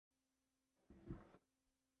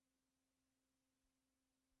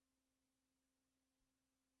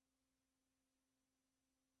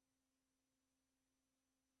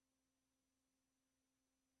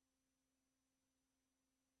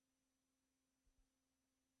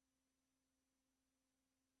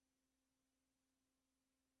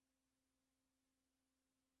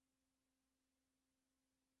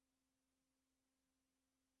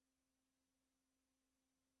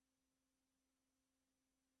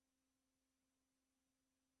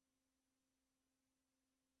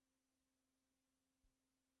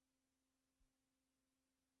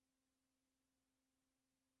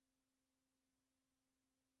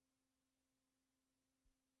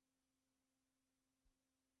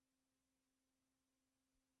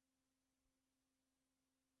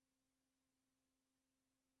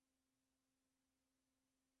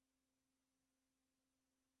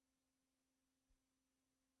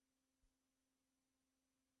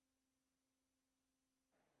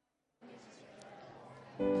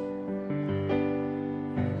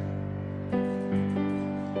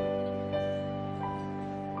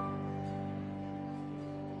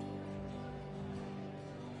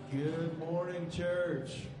Good morning,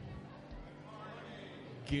 church.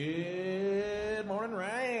 Good morning,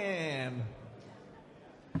 Ryan.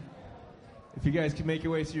 If you guys can make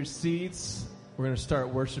your way to your seats, we're going to start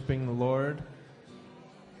worshiping the Lord.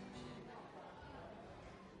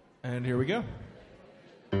 And here we go.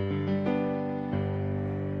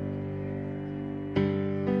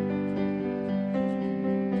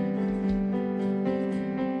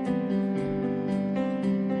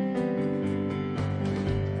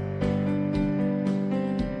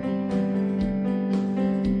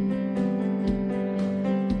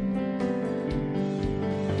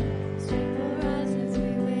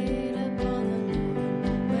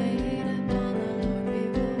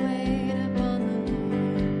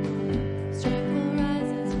 Strength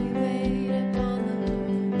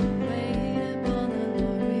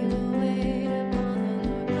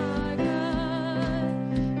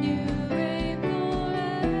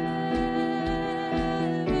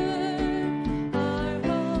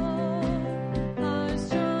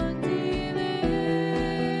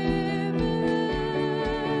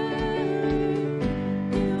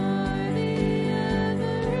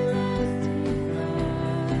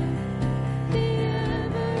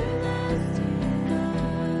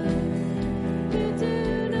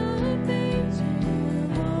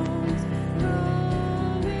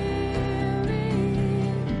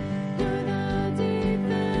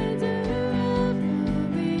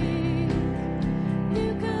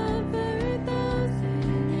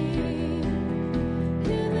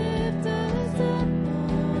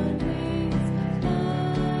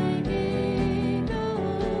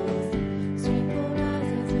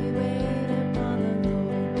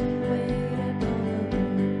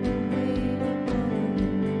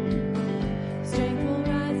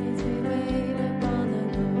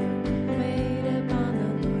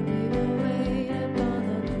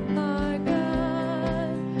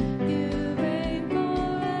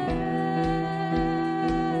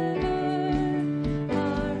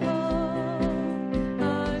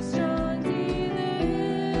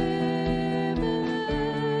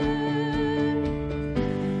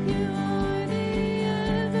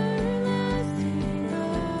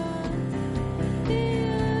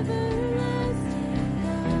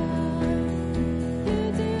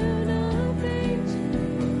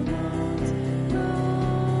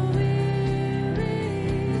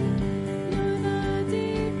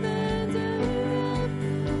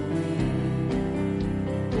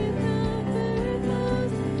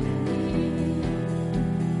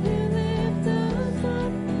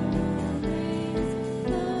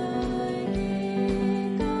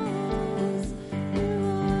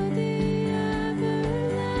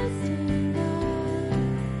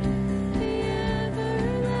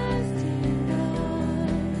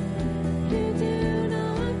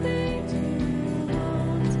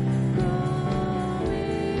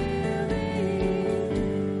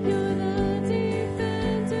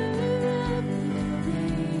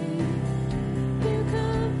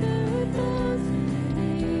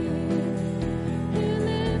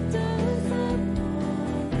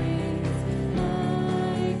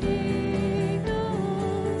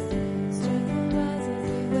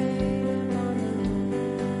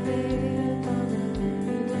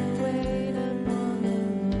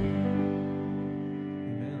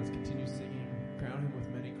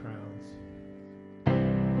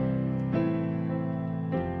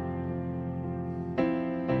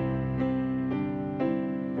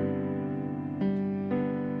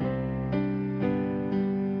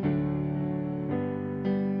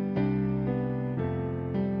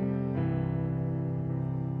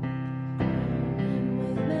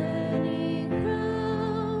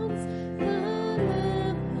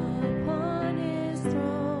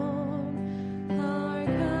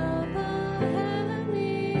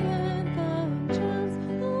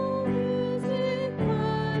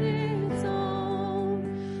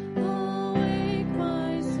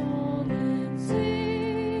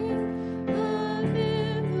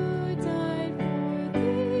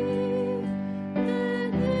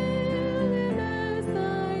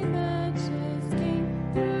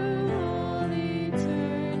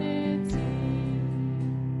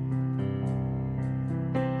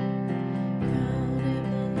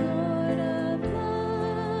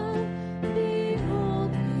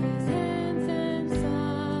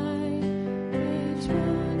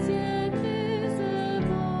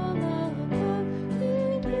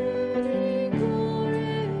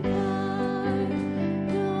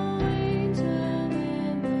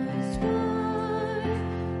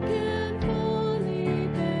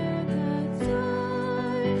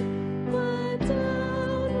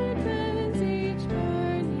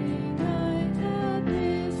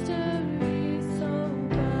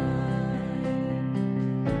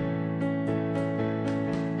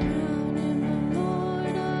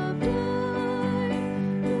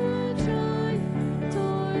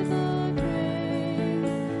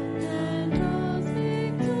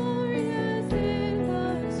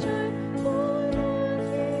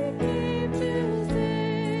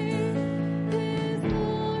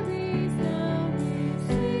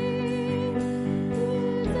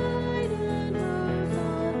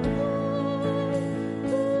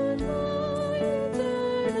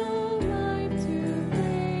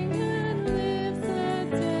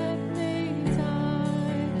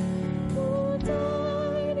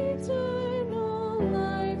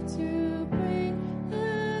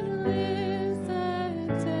fears that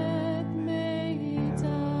death may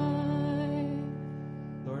die.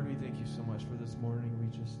 Lord, we thank you so much for this morning. We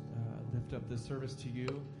just lift up this service to you.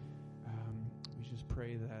 We just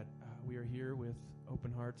pray that we are here with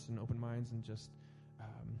open hearts and open minds, and just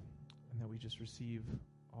and that we just receive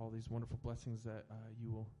all these wonderful blessings that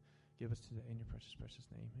you will give us today in your precious, precious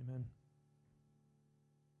name. Amen.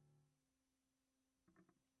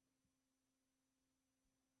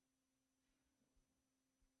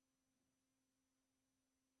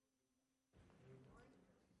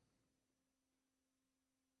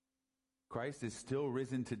 Christ is still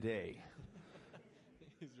risen today.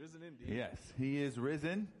 He's risen indeed. Yes, he is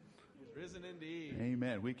risen. He's risen indeed.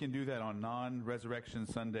 Amen. We can do that on non-resurrection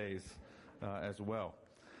Sundays as well.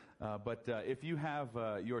 But if you have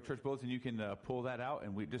your church bulletin, you can pull that out.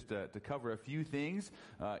 And we just to cover a few things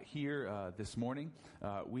here this morning.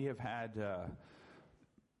 We have had a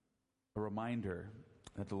reminder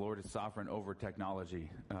that the Lord is sovereign over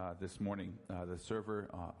technology this morning. The server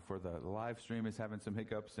for the live stream is having some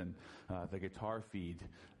hiccups, and the guitar feed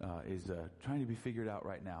is trying to be figured out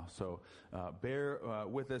right now. So bear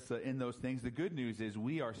with us in those things. The good news is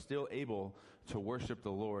we are still able to worship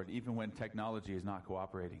the Lord even when technology is not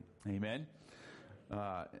cooperating. Amen?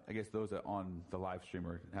 I guess those on the live stream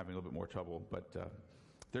are having a little bit more trouble, but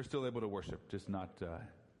they're still able to worship, just not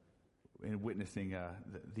in witnessing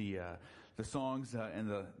the songs and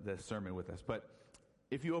the sermon with us. But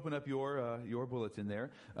if you open up your bulletin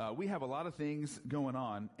there, we have a lot of things going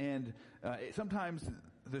on, and sometimes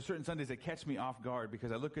there's certain Sundays that catch me off guard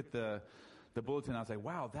because I look at the bulletin and I was like,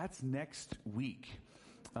 wow, that's next week.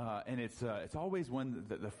 And it's always when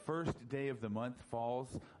the first day of the month falls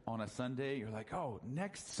on a Sunday. You're like, oh,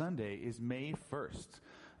 next Sunday is May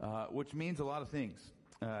 1st, which means a lot of things.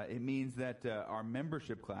 It means that our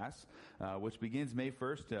membership class, which begins May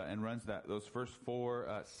 1st and runs those first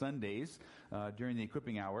 4 Sundays during the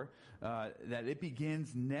equipping hour, that it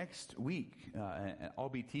begins next week. And I'll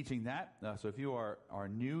be teaching that. So if you are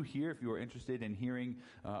new here, if you are interested in hearing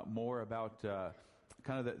more about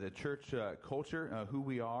kind of the church culture, who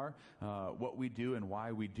we are, what we do, and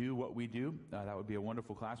why we do what we do, that would be a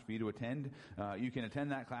wonderful class for you to attend. You can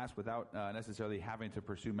attend that class without necessarily having to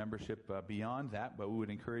pursue membership beyond that, but we would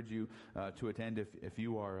encourage you to attend if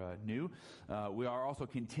you are new. We are also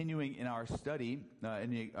continuing in our study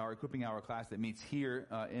in our equipping hour class that meets here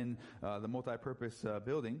in the multi-purpose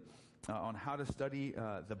building. On how to study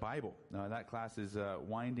the Bible. That class is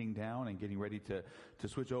winding down and getting ready to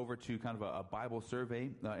switch over to kind of a Bible survey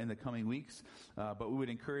in the coming weeks. But we would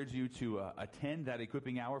encourage you to attend that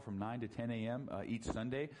equipping hour from 9 to 10 a.m. Each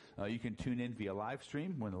Sunday. You can tune in via live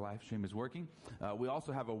stream when the live stream is working. We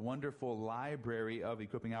also have a wonderful library of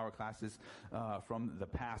equipping hour classes from the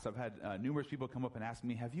past. I've had numerous people come up and ask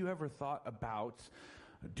me, have you ever thought about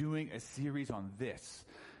doing a series on this?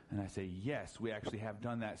 And I say, yes, we actually have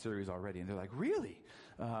done that series already. And they're like, really?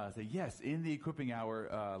 I say, yes, in the Equipping Hour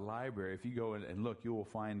library, if you go and look, you will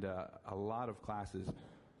find a lot of classes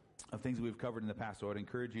of things we've covered in the past. So I'd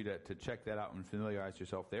encourage you to check that out and familiarize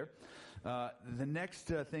yourself there. The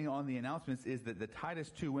next thing on the announcements is that the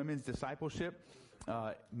Titus 2 Women's Discipleship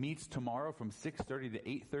meets tomorrow from 6:30 to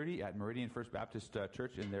 8:30 at Meridian First Baptist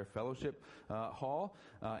Church in their fellowship hall.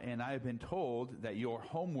 And I have been told that your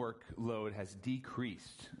homework load has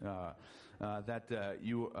decreased.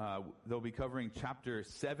 They'll be covering chapter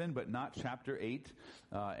 7, but not chapter 8.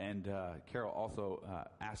 And Carol also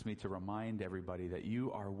asked me to remind everybody that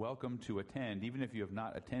you are welcome to attend, even if you have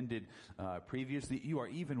not attended previously. You are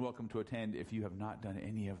even welcome to attend if you have not done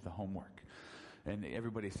any of the homework. And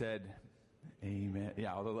everybody said, amen.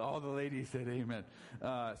 Yeah, all the ladies said amen.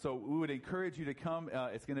 So we would encourage you to come.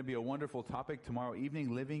 It's going to be a wonderful topic tomorrow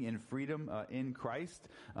evening, living in freedom in Christ.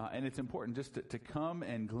 And it's important just to come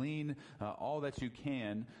and glean all that you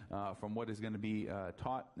can from what is going to be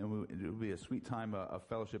taught. And it will be a sweet time of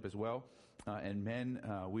fellowship as well. And men,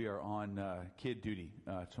 we are on kid duty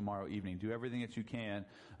tomorrow evening. Do everything that you can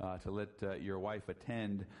to let your wife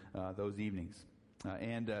attend those evenings.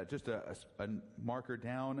 And just a marker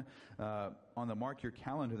down on the Mark Your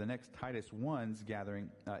Calendar, the next Titus 1's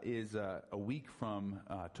gathering is a week from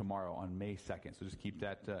tomorrow on May 2nd. So just keep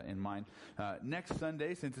that in mind. Next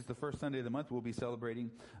Sunday, since it's the first Sunday of the month, we'll be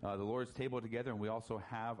celebrating the Lord's table together. And we also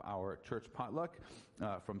have our church potluck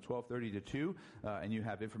from 12:30 to 2. And you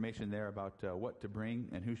have information there about what to bring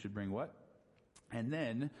and who should bring what. And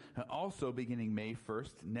then, also beginning May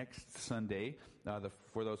 1st, next Sunday,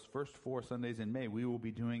 for those first 4 Sundays in May, we will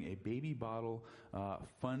be doing a baby bottle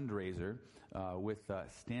fundraiser with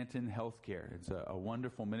Stanton Healthcare. It's a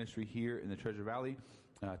wonderful ministry here in the Treasure Valley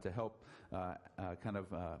to help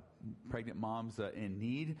pregnant moms in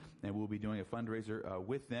need, and we'll be doing a fundraiser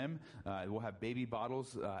with them. We'll have baby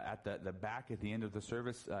bottles at the back at the end of the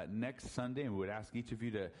service next Sunday, and we would ask each of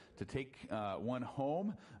you to take one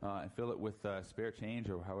home and fill it with spare change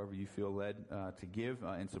or however you feel led to give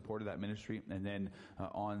in support of that ministry. And then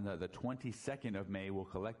on the 22nd of May, we'll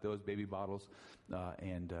collect those baby bottles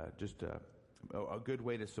and just a good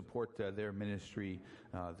way to support their ministry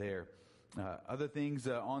there. Other things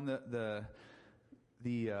on the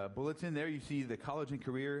bulletin there, you see the college and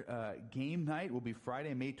career game night will be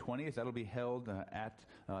Friday, May 20th. That'll be held at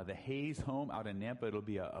the Hayes home out in Nampa. It'll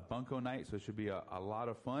be a bunco night, so it should be a lot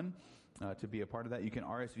of fun to be a part of that. You can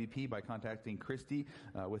RSVP by contacting Christy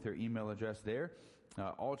with her email address there.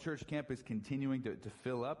 All Church Camp is continuing to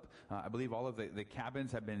fill up. I believe all of the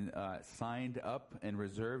cabins have been signed up and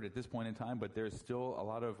reserved at this point in time, but there's still a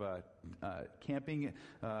lot of camping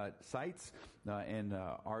sites and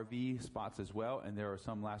RV spots as well. And there are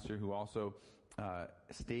some last year who also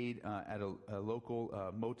stayed at a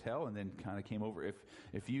local motel and then kind of came over.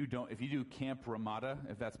 If you do Camp Ramada,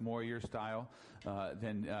 if that's more your style,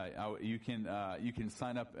 then you can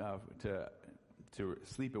sign up to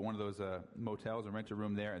sleep at one of those motels or rent a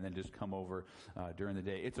room there and then just come over during the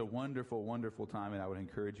day. It's a wonderful, wonderful time, and I would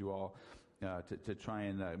encourage you all to try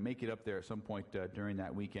and make it up there at some point during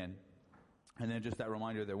that weekend. And then just that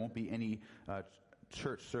reminder, there won't be any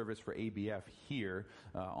church service for ABF here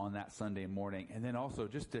on that Sunday morning. And then also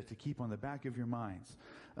just to keep on the back of your minds,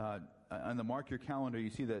 on the mark your calendar, you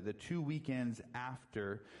see the 2 weekends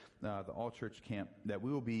after the All Church Camp that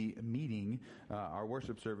we will be meeting our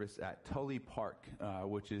worship service at Tully Park,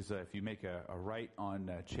 which is if you make a right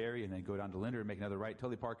on Cherry and then go down to Linder and make another right.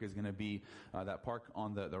 Tully Park is going to be that park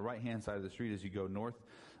on the right-hand side of the street as you go north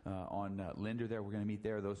on Linder there. We're going to meet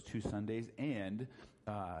there those 2 Sundays. And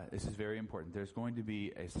this is very important. There's going to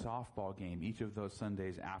be a softball game each of those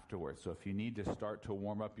Sundays afterwards. So if you need to start to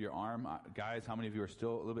warm up your arm, guys, how many of you are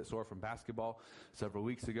still a little bit sore from basketball several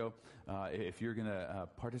weeks ago? If you're going to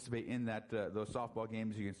participate in those softball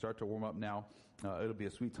games, you can start to warm up now. It'll be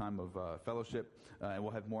a sweet time of fellowship, and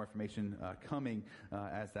we'll have more information coming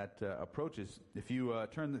as that approaches. If you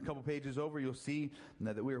turn a couple pages over, you'll see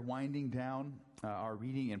that we are winding down our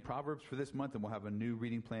reading in Proverbs for this month, and we'll have a new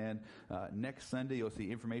reading plan next Sunday. You'll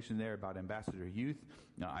see information there about Ambassador Youth.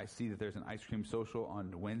 I see that there's an ice cream social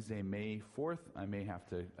on Wednesday, May 4th. I may have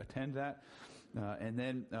to attend that. And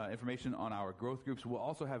then information on our growth groups. We'll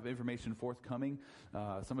also have information forthcoming.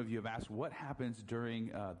 Some of you have asked what happens during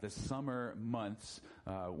the summer months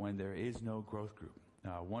when there is no growth group.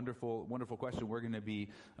 Wonderful question. We're going to be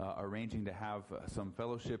arranging to have some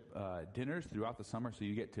fellowship dinners throughout the summer, so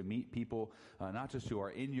you get to meet people not just who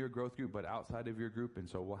are in your growth group, but outside of your group. And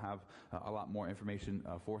so we'll have a lot more information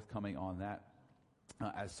forthcoming on that.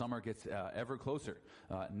 As summer gets ever closer.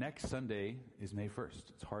 Next Sunday is May 1st.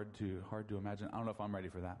 It's hard to imagine. I don't know if I'm ready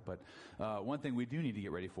for that, but one thing we do need to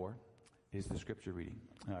get ready for is the scripture reading.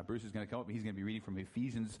 Bruce is going to come up and he's going to be reading from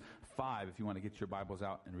Ephesians 5 if you want to get your Bibles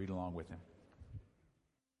out and read along with him.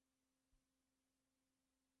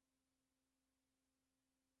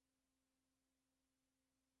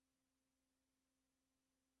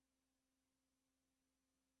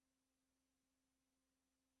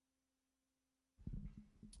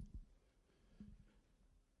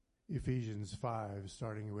 Ephesians 5,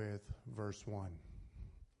 starting with verse 1.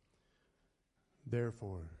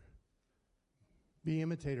 Therefore, be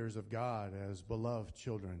imitators of God as beloved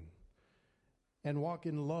children, and walk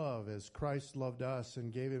in love as Christ loved us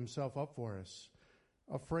and gave himself up for us,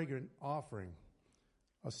 a fragrant offering,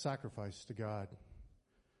 a sacrifice to God.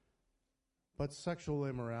 But sexual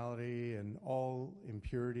immorality and all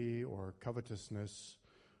impurity or covetousness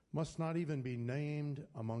must not even be named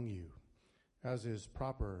among you, as is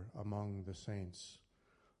proper among the saints.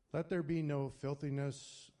 Let there be no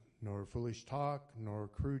filthiness, nor foolish talk, nor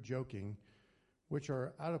crude joking, which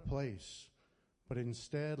are out of place, but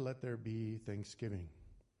instead let there be thanksgiving.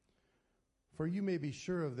 For you may be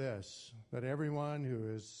sure of this, that everyone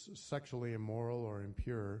who is sexually immoral or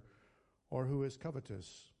impure, or who is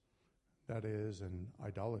covetous, that is, an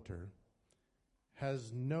idolater,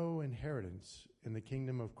 has no inheritance in the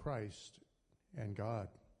kingdom of Christ and God.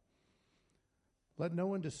 Let no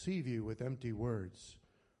one deceive you with empty words,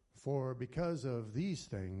 for because of these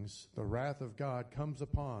things the wrath of God comes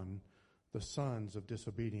upon the sons of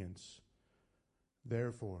disobedience.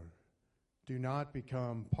 Therefore, do not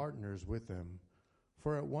become partners with them,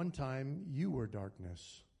 for at one time you were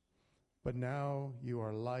darkness, but now you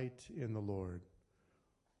are light in the Lord.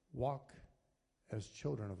 Walk as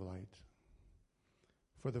children of light.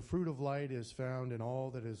 For the fruit of light is found in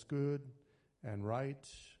all that is good and right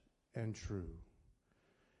and true.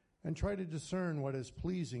 And try to discern what is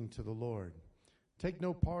pleasing to the Lord. Take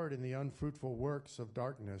no part in the unfruitful works of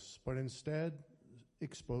darkness, but instead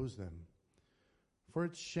expose them. For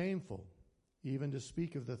it's shameful even to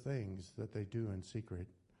speak of the things that they do in secret.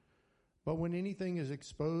 But when anything is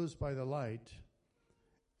exposed by the light,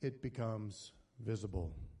 it becomes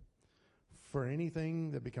visible. For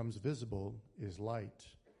anything that becomes visible is light.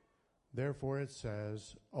 Therefore it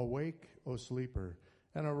says, "Awake, O sleeper,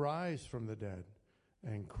 and arise from the dead,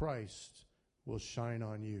 and Christ will shine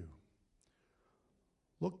on you."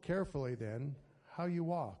 Look carefully then how you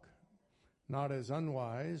walk, not as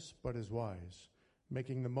unwise, but as wise,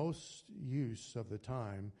 making the most use of the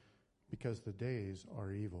time, because the days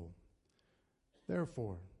are evil.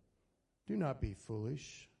 Therefore, do not be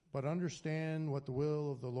foolish, but understand what the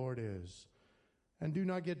will of the Lord is. And do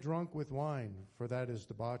not get drunk with wine, for that is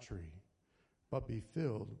debauchery, but be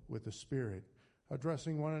filled with the Spirit,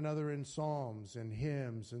 addressing one another in psalms and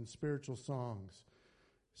hymns and spiritual songs,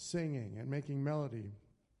 singing and making melody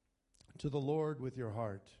to the Lord with your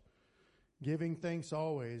heart, giving thanks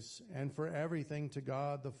always and for everything to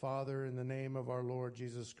God the Father in the name of our Lord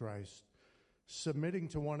Jesus Christ, submitting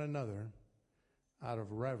to one another out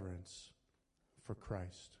of reverence for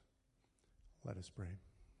Christ. Let us pray.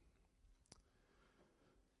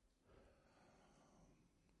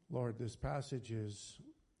 Lord, this passage is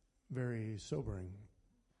very sobering.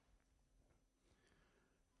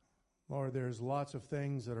 Lord, there's lots of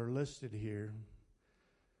things that are listed here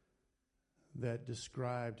that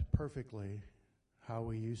described perfectly how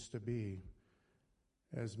we used to be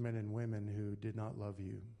as men and women who did not love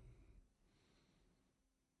you.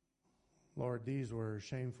 Lord, these were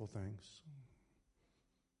shameful things.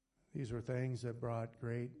 These were things that brought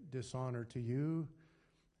great dishonor to you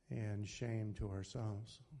and shame to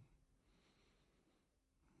ourselves.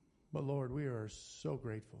 But Lord, we are so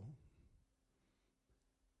grateful.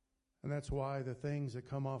 And that's why the things that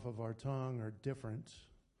come off of our tongue are different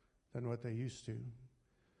than what they used to.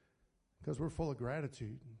 Because we're full of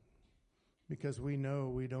gratitude. Because we know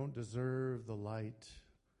we don't deserve the light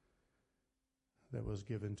that was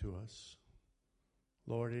given to us.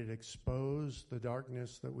 Lord, it exposed the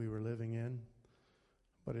darkness that we were living in,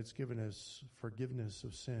 but it's given us forgiveness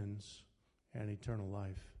of sins and eternal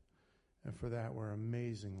life. And for that, we're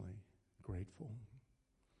amazingly grateful.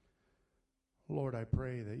 Lord, I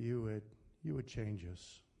pray that you would change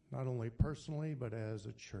us, not only personally, but as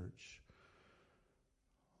a church.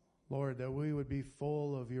 Lord, that we would be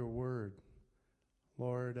full of your word.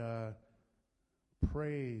 Lord,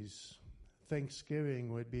 praise,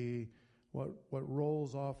 thanksgiving would be what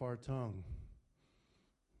rolls off our tongue,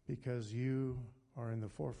 because you are in the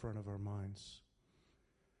forefront of our minds.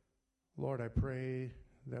 Lord, I pray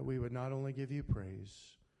that we would not only give you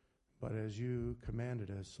praise, but as you commanded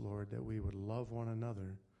us, Lord, that we would love one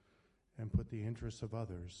another and put the interests of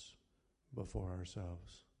others before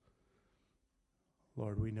ourselves.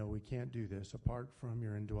 Lord, we know we can't do this apart from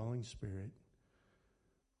your indwelling Spirit,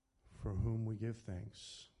 for whom we give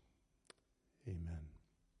thanks. Amen.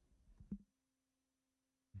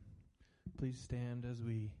 Please stand as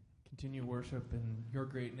we continue worship in your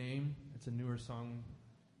great name. It's a newer song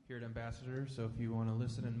here at Ambassador, so if you want to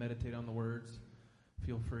listen and meditate on the words,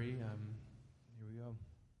 feel free. Here we go.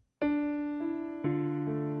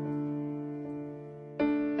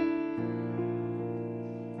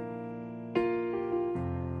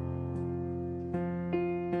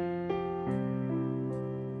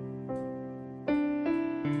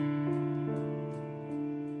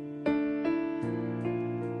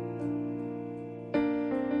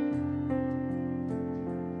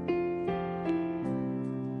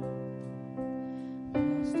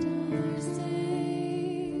 Most are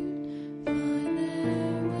saved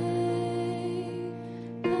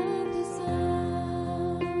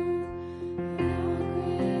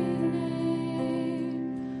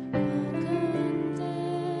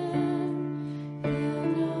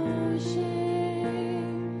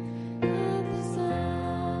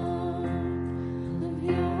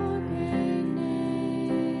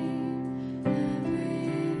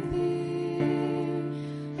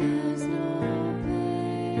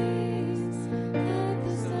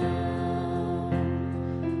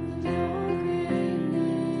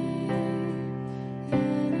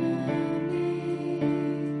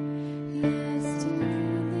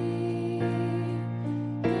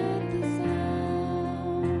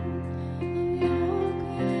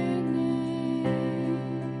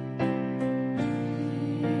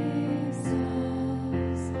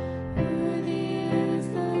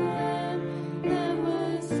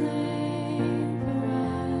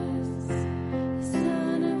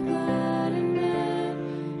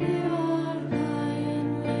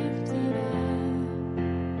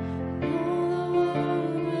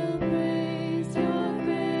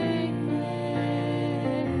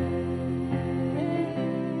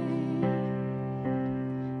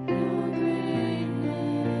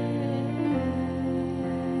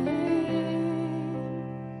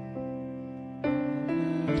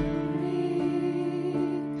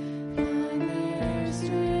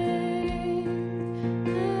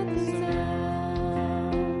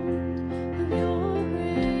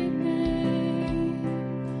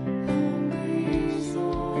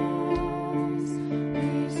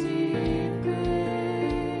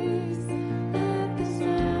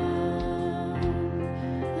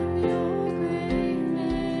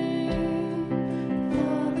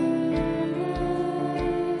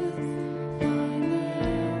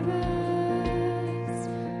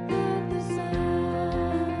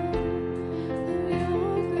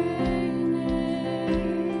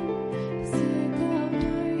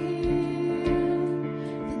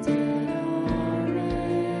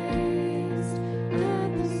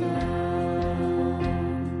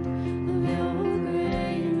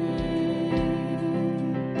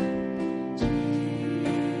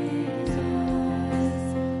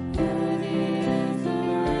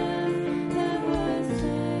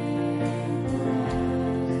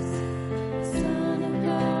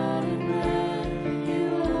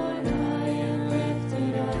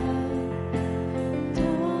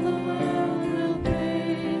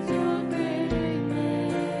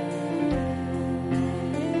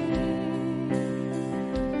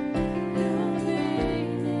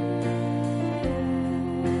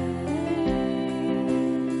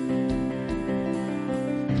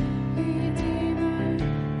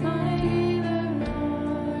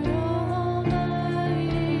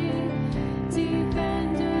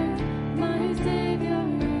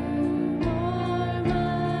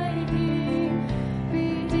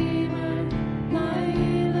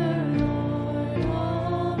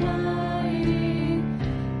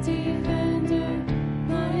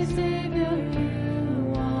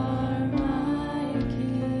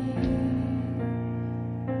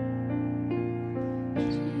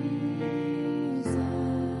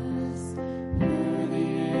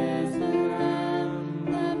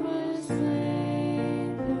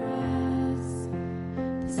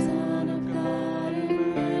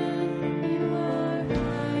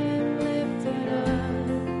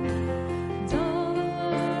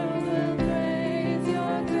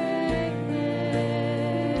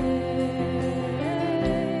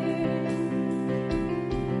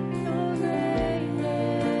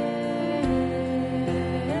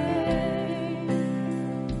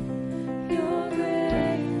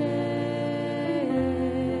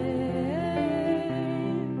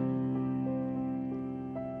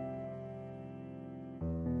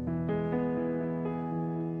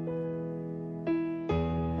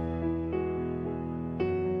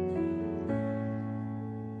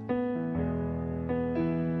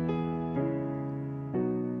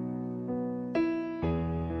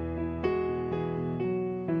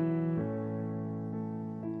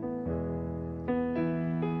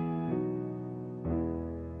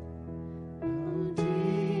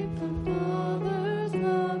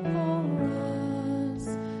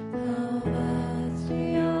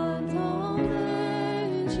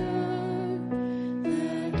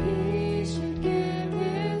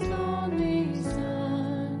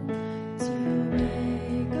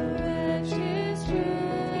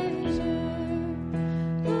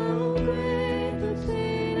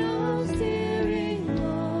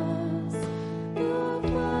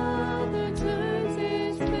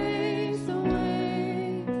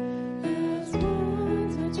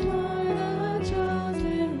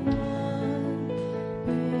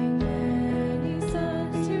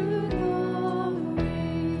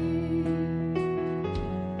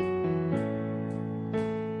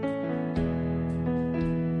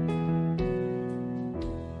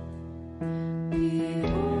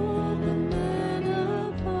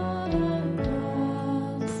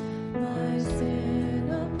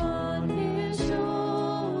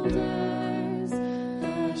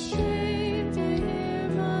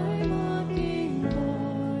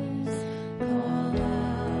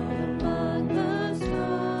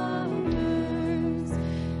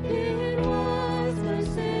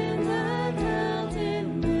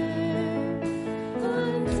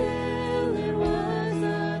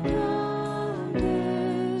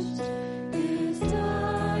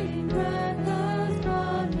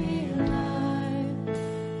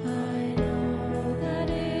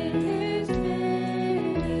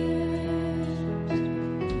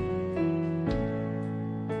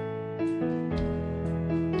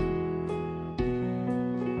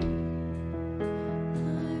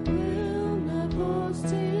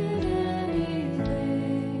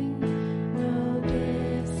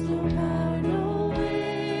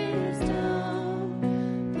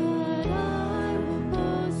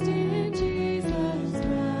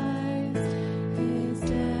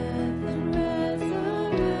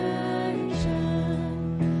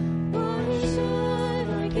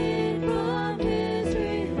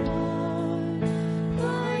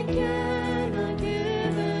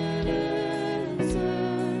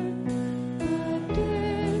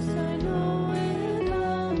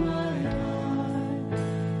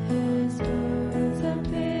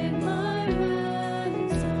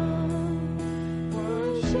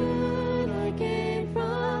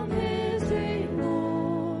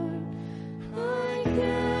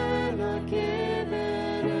cannot give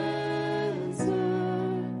an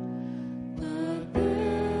answer, but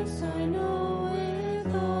this I know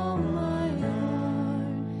with all my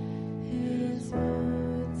heart, His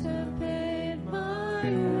words have paid my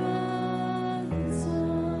ransom.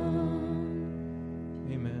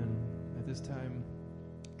 Amen. At this time,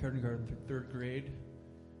 kindergarten through third grade,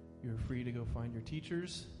 you're free to go find your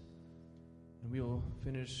teachers, and we will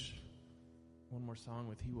finish one more song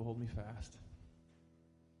with He Will Hold Me Fast.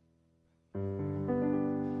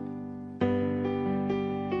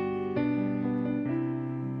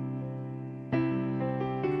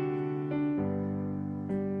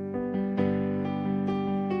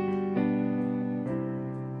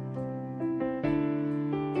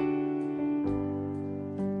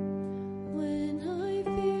 When I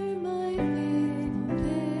fear my faith will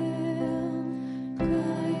fail,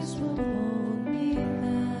 Christ will hold me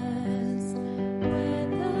fast.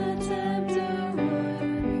 When the tempter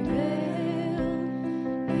would prevail,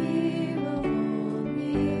 He will hold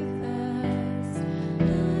me fast. I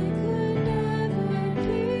could never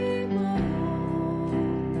keep my hold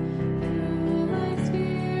through life's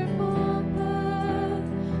fearful path,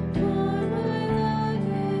 for my life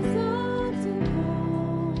is often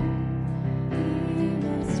cold. He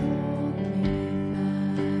must hold me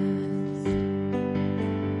fast.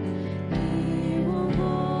 He will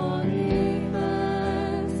hold me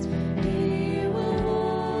fast. He will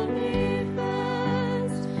hold me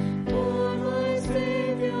fast. For my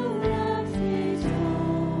Savior loves me so.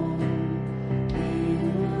 He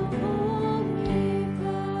will hold me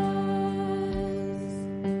fast.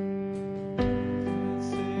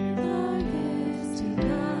 Darkest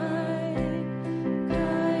night,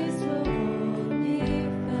 Christ will hold me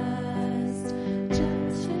fast.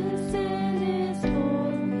 Justice in His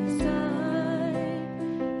holy sight,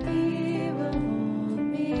 He will hold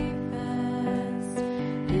me fast.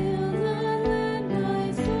 He'll not let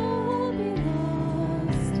my soul be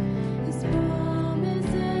lost. His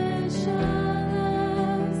promises shall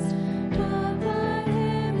last, but by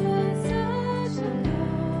Him the such shall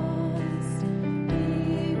cost.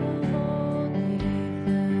 He will hold me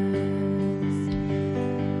fast.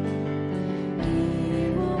 He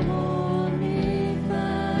will hold me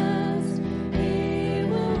fast. He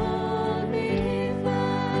will hold me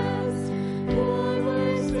fast. For my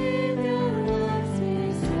Savior loves me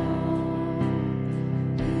so.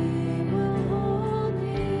 He will hold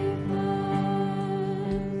me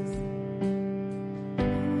fast.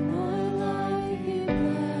 For my life He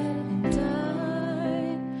bled and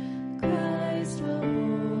died. Christ will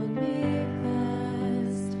hold me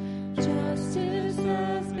fast. Justice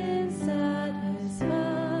has been satisfied.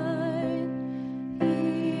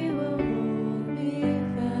 He will hold me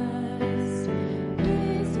fast.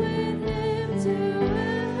 Raised with Him to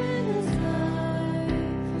endless life.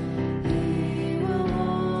 He will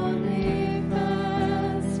hold me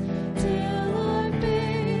fast till our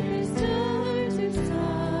faith is turned to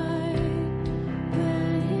sight.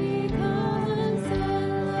 When He comes at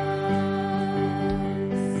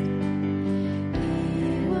last,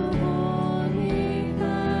 He will hold me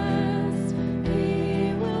fast.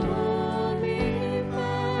 He will hold me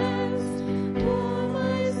fast. For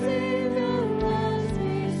my Savior loves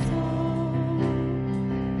me so.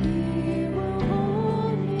 He will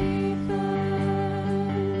hold me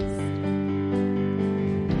fast.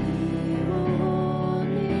 He will hold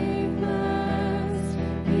me fast.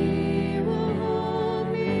 He will hold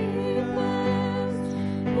me fast.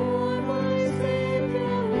 For my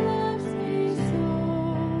Savior loves me so.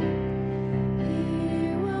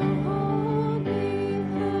 He will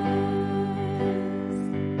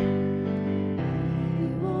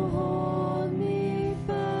hold me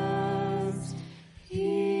fast.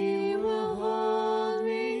 He will hold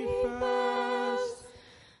me fast.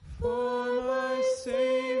 For my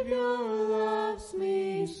Savior loves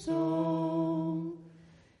me so.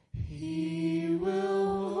 He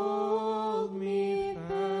will hold me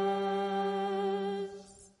fast.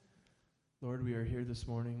 Lord, we are here this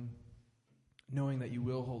morning knowing that you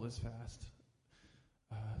will hold us fast.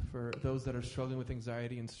 For those that are struggling with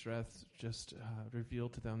anxiety and stress, just reveal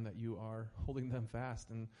to them that you are holding them fast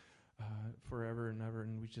and forever and ever.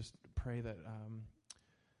 And we just pray that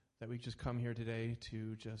that we just come here today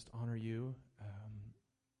to just honor you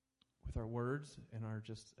with our words and our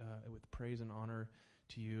just with praise and honor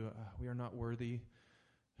to you. We are not worthy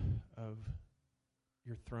of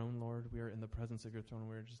your throne, Lord. We are in the presence of your throne.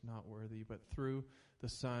 We are just not worthy. But through the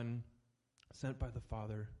Son, sent by the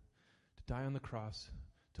Father, to die on the cross,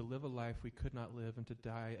 to live a life we could not live, and to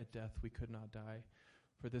die a death we could not die.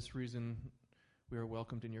 For this reason, we are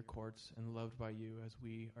welcomed in your courts and loved by you as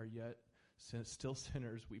we are yet still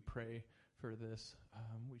sinners, we pray for this.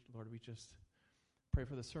 Lord, we just pray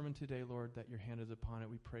for the sermon today, Lord, that your hand is upon it.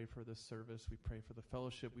 We pray for this service. We pray for the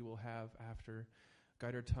fellowship we will have after.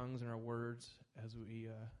 Guide our tongues and our words as we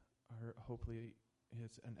are hopefully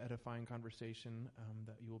it's an edifying conversation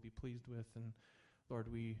that you will be pleased with. And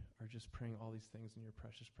Lord, we are just praying all these things in your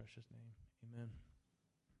precious, precious name. Amen.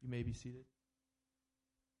 You may be seated.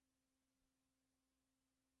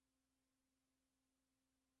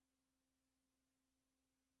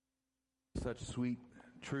 Such sweet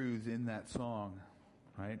truths in that song,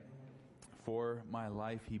 right? For my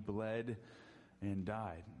life he bled and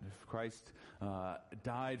died. If Christ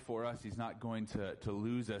died for us, he's not going to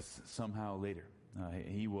lose us somehow later.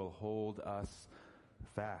 He will hold us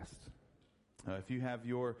fast. If you have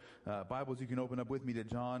your Bibles, you can open up with me to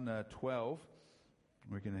John 12.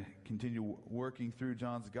 We're going to continue working through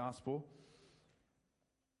John's Gospel.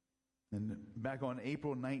 And back on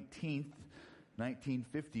April 19th,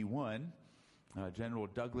 1951, General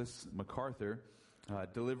Douglas MacArthur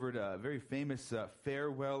delivered a very famous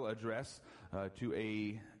farewell address to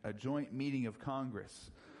a joint meeting of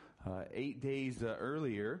Congress. 8 days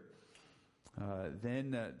earlier,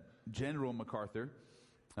 then General MacArthur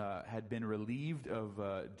had been relieved of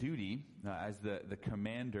duty as the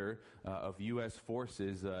commander of U.S.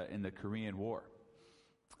 forces in the Korean War.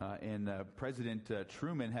 And President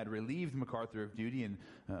Truman had relieved MacArthur of duty, and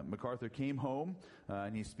MacArthur came home,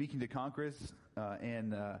 and he's speaking to Congress,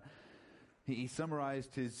 and he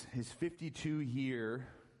summarized his 52-year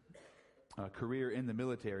career in the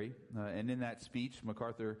military. And in that speech,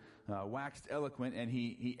 MacArthur waxed eloquent, and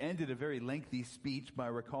he ended a very lengthy speech by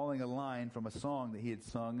recalling a line from a song that he had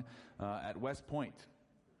sung at West Point.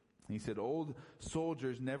 He said, "Old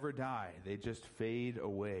soldiers never die, they just fade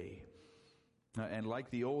away. And like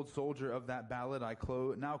the old soldier of that ballad, I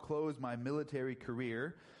now close my military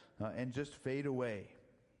career and just fade away.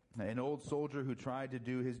 An old soldier who tried to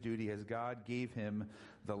do his duty as God gave him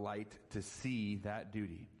the light to see that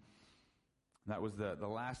duty." That was the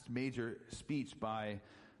last major speech by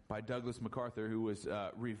Douglas MacArthur, who was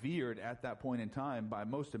revered at that point in time by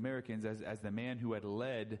most Americans as the man who had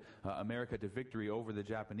led America to victory over the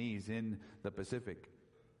Japanese in the Pacific.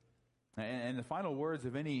 And the final words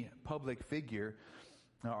of any public figure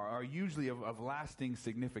are usually of lasting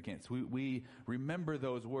significance. We remember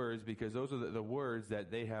those words because those are the words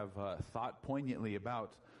that they have thought poignantly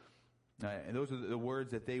about. And those are the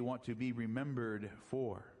words that they want to be remembered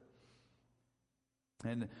for.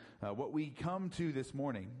 And what we come to this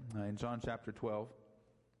morning in John chapter 12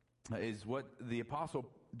 is what the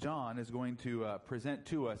Apostle John is going to present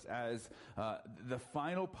to us as the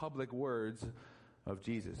final public words of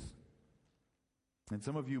Jesus. And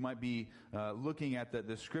some of you might be looking at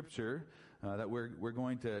the scripture that we're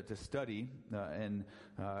going to study, and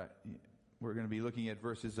we're going to be looking at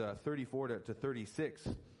verses 34 to 36.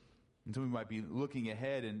 And some of you might be looking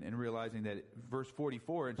ahead and realizing that verse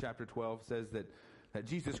 44 in chapter 12 says that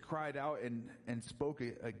Jesus cried out and spoke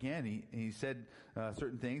again. He said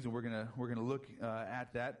certain things, and we're gonna look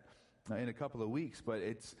at that in a couple of weeks. But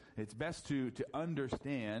it's best to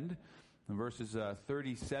understand verses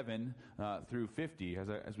 37 through 50.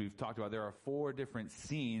 As we've talked about, there are 4 different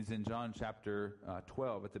scenes in John chapter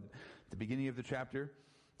 12. At the beginning of the chapter,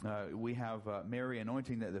 we have Mary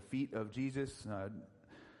anointing the feet of Jesus.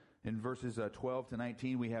 In verses 12 to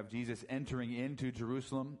 19, we have Jesus entering into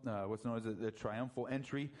Jerusalem, what's known as the triumphal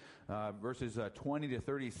entry. Verses 20 to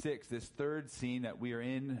 36, this third scene that we are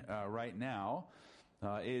in right now,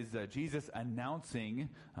 is Jesus announcing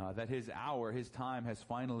that his hour, his time has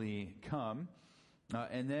finally come.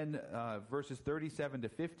 And then verses 37 to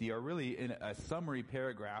 50 are really in a summary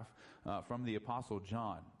paragraph from the Apostle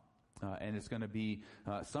John. And it's going to be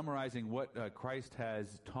summarizing what Christ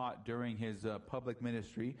has taught during his public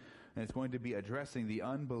ministry. And it's going to be addressing the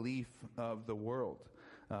unbelief of the world.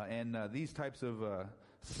 And these types of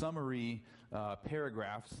summary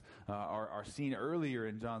paragraphs are seen earlier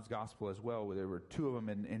in John's Gospel as well. There were 2 of them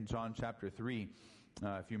in John chapter 3.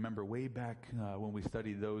 If you remember way back when we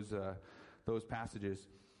studied those passages.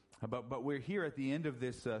 But we're here at the end of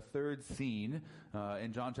this third scene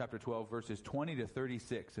in John chapter 12, verses 20 to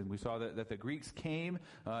 36. And we saw that the Greeks came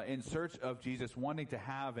in search of Jesus, wanting to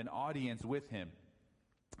have an audience with him.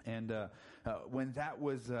 And when that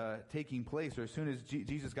was taking place, or as soon as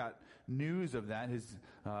Jesus got news of that, his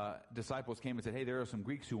disciples came and said, "Hey, there are some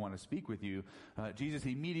Greeks who want to speak with you." Jesus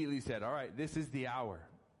immediately said, "All right, this is the hour.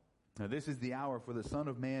 This is the hour for the Son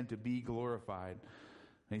of Man to be glorified."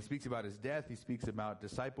 And he speaks about his death. He speaks about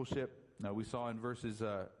discipleship. We saw in verses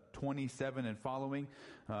 27 and following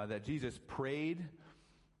that Jesus prayed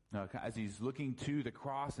as he's looking to the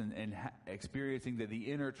cross and experiencing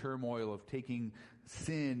the inner turmoil of taking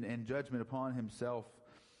sin and judgment upon himself.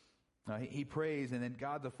 He prays, and then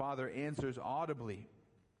God the Father answers audibly.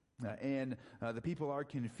 And the people are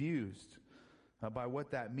confused by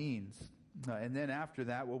what that means. And then after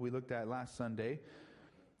that, what we looked at last Sunday,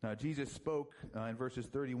 Jesus spoke in verses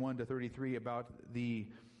 31 to 33 about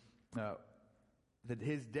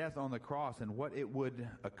his death on the cross and what it would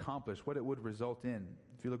accomplish, what it would result in.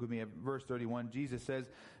 If you look with me at verse 31, Jesus says,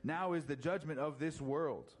 "Now is the judgment of this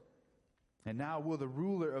world, and now will the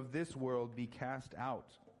ruler of this world be cast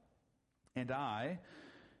out. And I,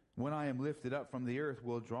 when I am lifted up from the earth,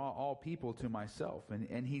 will draw all people to myself."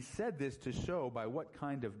 And he said this to show by what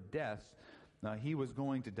kind of death he was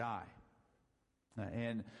going to die.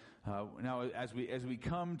 Now, as we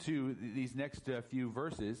come to these next few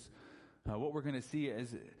verses, what we're going to see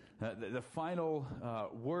is the final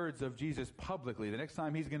words of Jesus publicly. The next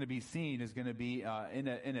time he's going to be seen is going to be in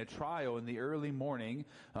a trial in the early morning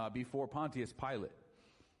before Pontius Pilate.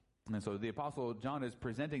 And so the Apostle John is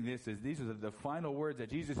presenting this as these are the final words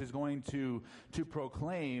that Jesus is going to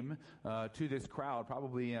proclaim to this crowd,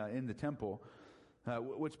 probably in the temple,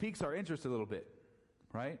 which piques our interest a little bit,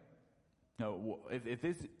 right? No, if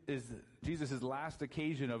this is Jesus' last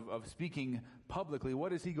occasion of speaking publicly,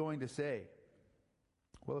 what is he going to say?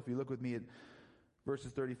 Well, if you look with me at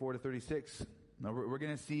verses 34 to 36, we're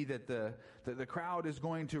going to see that the crowd is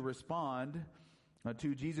going to respond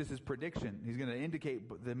to Jesus' prediction. He's going to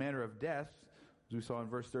indicate the manner of death, as we saw in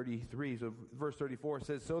verse 33. So verse 34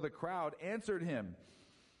 says, "So the crowd answered him,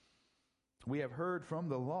 'We have heard from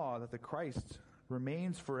the law that the Christ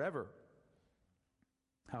remains forever.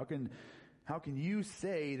 How can you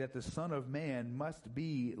say that the Son of Man must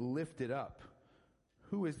be lifted up?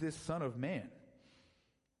 Who is this Son of Man?'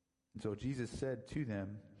 And so Jesus said to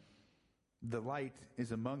them, 'The light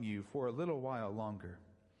is among you for a little while longer.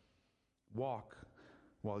 Walk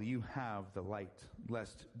while you have the light,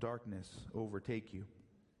 lest darkness overtake you.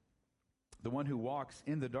 The one who walks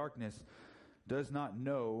in the darkness does not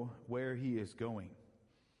know where he is going.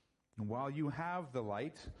 And while you have the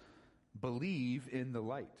light, believe in the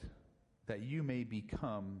light, that you may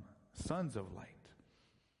become sons of light.'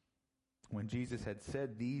 When Jesus had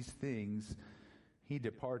said these things, he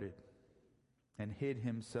departed and hid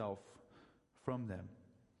himself from them."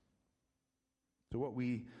 So what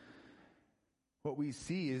we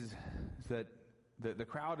see is that the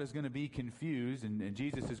crowd is going to be confused, and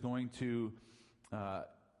Jesus is going to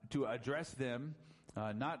address them,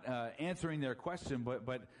 not answering their question,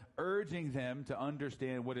 but urging them to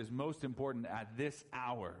understand what is most important at this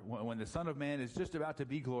hour. When the Son of Man is just about to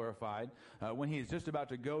be glorified, when he is just about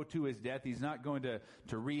to go to his death, he's not going to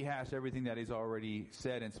rehash everything that he's already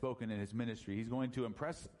said and spoken in his ministry. He's going to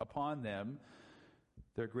impress upon them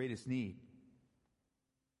their greatest need.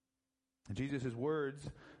 And Jesus' words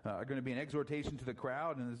are going to be an exhortation to the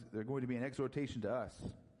crowd, and they're going to be an exhortation to us.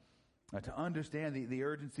 To understand the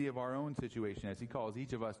urgency of our own situation, as he calls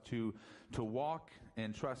each of us to walk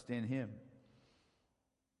and trust in him.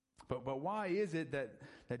 But why is it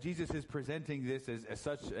that Jesus is presenting this as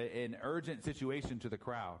such an urgent situation to the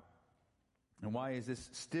crowd? And why is this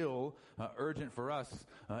still urgent for us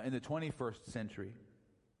in the 21st century?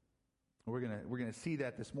 We're gonna see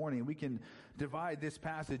that this morning. We can divide this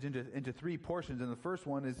passage into three portions, and the first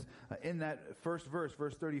one is in that first verse,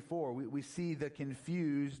 verse 34. We see the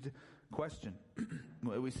confused question.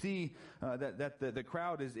 We see that the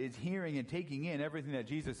crowd is hearing and taking in everything that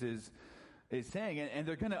Jesus is saying, and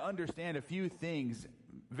they're going to understand a few things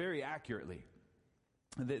very accurately.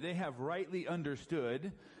 They have rightly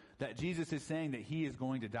understood that Jesus is saying that he is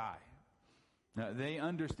going to die. They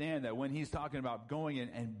understand that when he's talking about going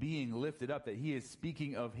and being lifted up, that he is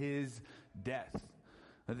speaking of his death.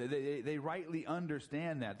 They rightly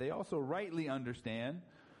understand that. They also rightly understand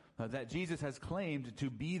that Jesus has claimed to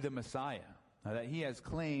be the Messiah, that he has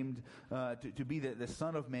claimed to be the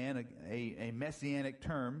Son of Man, a messianic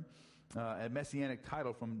term, a messianic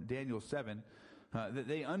title from Daniel 7. That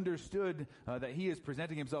they understood that he is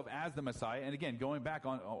presenting himself as the Messiah. And again, going back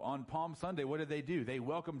on Palm Sunday, what did they do? They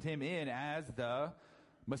welcomed him in as the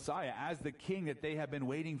Messiah, as the king that they have been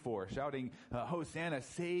waiting for, shouting, "Hosanna,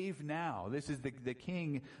 save now." This is the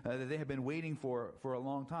king that they have been waiting for a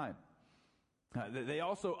long time. They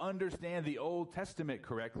also understand the Old Testament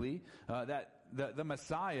correctly, that the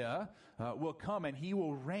Messiah will come and he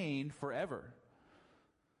will reign forever.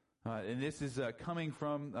 And this is coming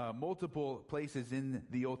from multiple places in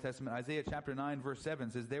the Old Testament. Isaiah chapter 9, verse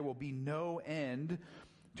 7 says, "There will be no end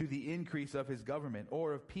to the increase of his government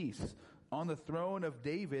or of peace on the throne of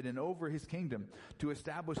David and over his kingdom, to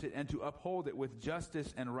establish it and to uphold it with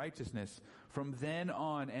justice and righteousness from then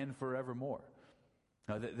on and forevermore.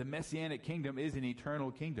 The Messianic kingdom is an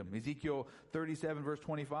eternal kingdom. Ezekiel 37 verse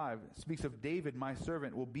 25 speaks of David, my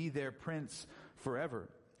servant, will be their prince forever.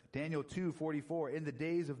 Daniel 2:44, in the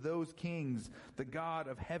days of those kings, the God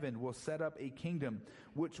of heaven will set up a kingdom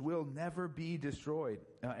which will never be destroyed.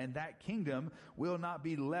 And that kingdom will not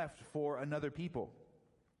be left for another people.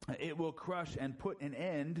 It will crush and put an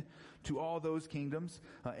end to all those kingdoms,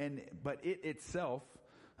 but it itself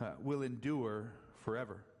will endure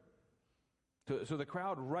forever. So the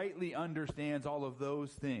crowd rightly understands all of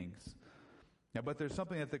those things. Now, but there's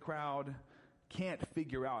something that the crowd can't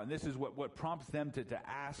figure out, and this is what prompts them to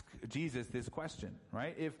ask Jesus this question,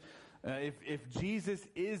 right? If Jesus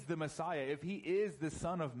is the Messiah, if he is the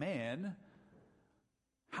Son of Man,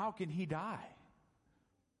 how can he die?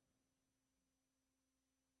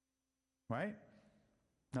 Right?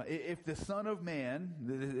 Now, if the Son of Man,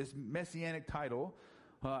 this messianic title,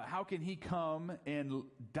 how can he come and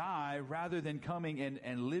die rather than coming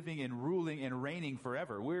and living and ruling and reigning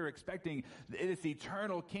forever? We're expecting this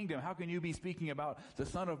eternal kingdom. How can you be speaking about the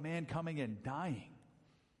Son of Man coming and dying?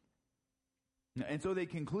 And so they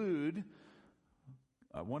conclude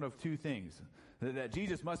one of two things. That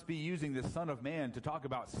Jesus must be using the Son of Man to talk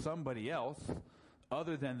about somebody else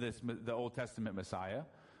other than the Old Testament Messiah.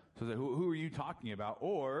 So that who are you talking about?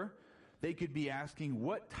 Or they could be asking,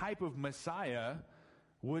 what type of Messiah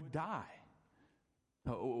would die?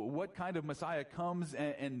 What kind of Messiah comes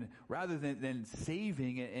and rather than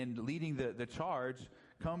saving and leading the charge,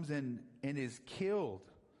 comes and is killed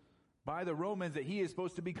by the Romans that he is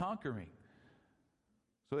supposed to be conquering?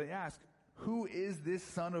 So they ask, who is this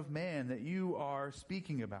Son of Man that you are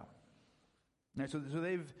speaking about? And so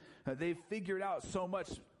they've figured out so much,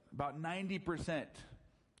 about 90%.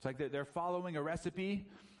 It's like they're following a recipe,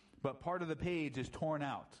 but part of the page is torn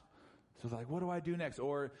out. So it's like, what do I do next?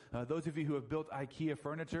 Or those of you who have built IKEA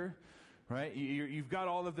furniture, right? You've got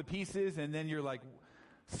all of the pieces, and then you're like,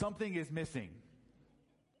 something is missing.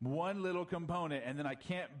 One little component, and then I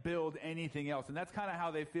can't build anything else. And that's kind of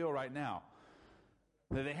how they feel right now.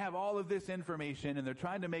 They have all of this information, and they're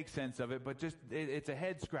trying to make sense of it, but just it's a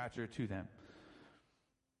head scratcher to them.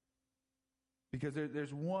 Because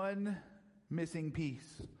there's one missing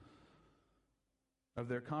piece of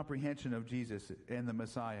their comprehension of Jesus and the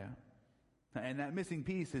Messiah. And that missing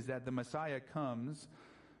piece is that the Messiah comes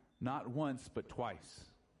not once, but twice.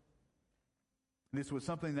 This was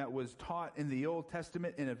something that was taught in the Old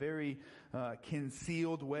Testament in a very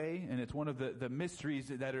concealed way, and it's one of the mysteries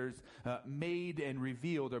that is made and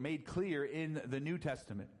revealed or made clear in the New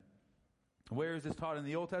Testament. Where is this taught in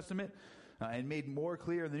the Old Testament and made more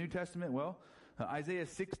clear in the New Testament? Well, Isaiah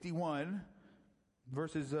 61,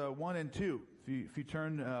 verses 1 and 2. If you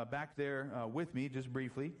turn back there with me, just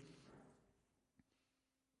briefly.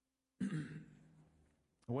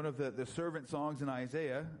 One of the servant songs in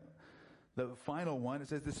Isaiah, the final one, it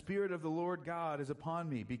says, the Spirit of the Lord God is upon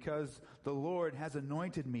me, because the Lord has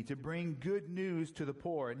anointed me to bring good news to the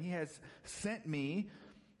poor, and he has sent me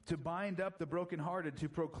to bind up the brokenhearted, to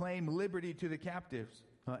proclaim liberty to the captives,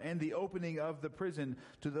 and the opening of the prison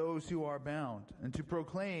to those who are bound, and to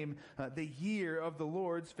proclaim the year of the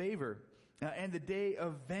Lord's favor, and the day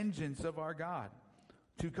of vengeance of our God,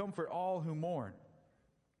 to comfort all who mourn.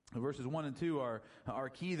 Verses 1 and 2 are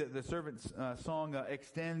key. That the servant's song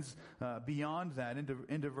extends beyond that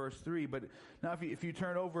into verse 3. But now if you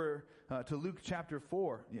turn over to Luke chapter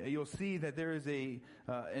 4, you'll see that there is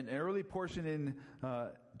an early portion in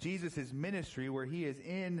Jesus' ministry where he is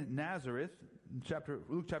in Nazareth.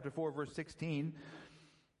 Luke chapter 4 verse 16.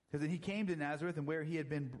 Because he came to Nazareth, and where he had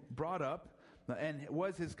been brought up, and it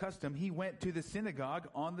was his custom, he went to the synagogue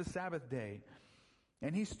on the Sabbath day.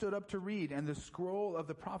 And he stood up to read, and the scroll of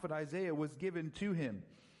the prophet Isaiah was given to him.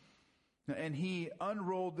 And he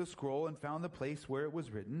unrolled the scroll and found the place where it was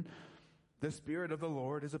written, the Spirit of the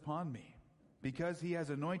Lord is upon me, because he has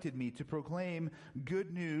anointed me to proclaim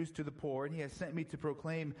good news to the poor, and he has sent me to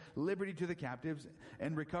proclaim liberty to the captives,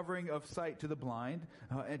 and recovering of sight to the blind,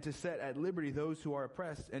 and to set at liberty those who are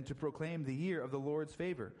oppressed, and to proclaim the year of the Lord's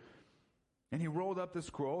favor. And he rolled up the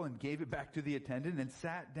scroll and gave it back to the attendant and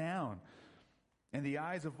sat down. And the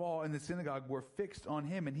eyes of all in the synagogue were fixed on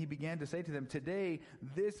him, and he began to say to them, today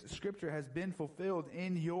this scripture has been fulfilled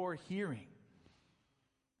in your hearing.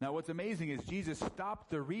 Now what's amazing is Jesus stopped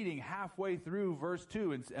the reading halfway through verse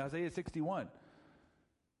 2 in Isaiah 61.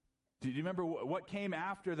 Do you remember what came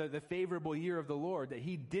after the favorable year of the Lord that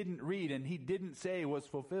he didn't read and he didn't say was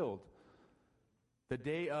fulfilled? The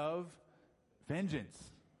day of vengeance,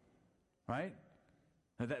 right?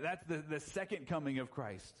 That's the second coming of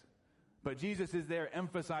Christ. But Jesus is there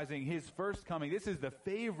emphasizing his first coming. This is the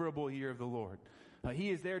favorable year of the Lord.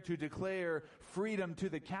 He is there to declare freedom to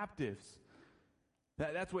the captives.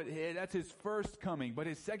 That's his first coming. But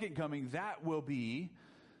his second coming, that will be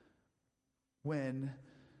when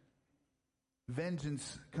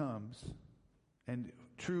vengeance comes and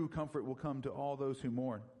true comfort will come to all those who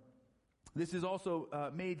mourn. This is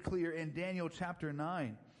also made clear in Daniel chapter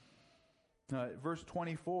 9, verse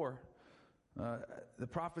 24. The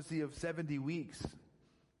prophecy of 70 weeks.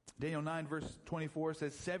 Daniel 9 verse 24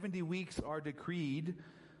 says, 70 weeks are decreed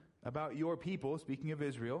about your people, speaking of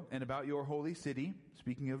Israel, and about your holy city,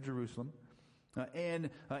 speaking of Jerusalem. And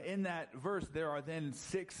in that verse, there are then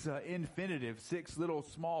 6 infinitives, 6 little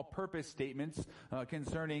small purpose statements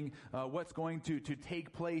concerning what's going to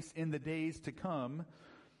take place in the days to come.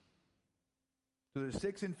 So there's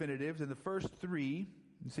 6 infinitives, and the first 3,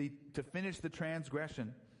 you see, to finish the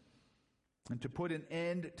transgression, and to put an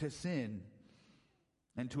end to sin,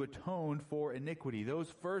 and to atone for iniquity.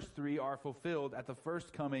 Those first 3 are fulfilled at the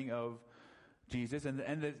first coming of Jesus.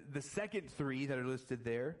 And the second 3 that are listed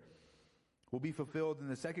there will be fulfilled in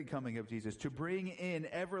the second coming of Jesus. To bring in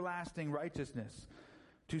everlasting righteousness,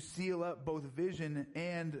 to seal up both vision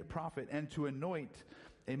and prophet, and to anoint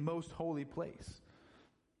a most holy place.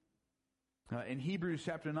 In Hebrews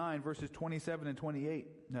chapter 9, verses 27 and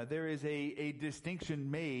 28, there is a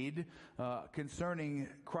distinction made concerning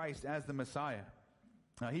Christ as the Messiah.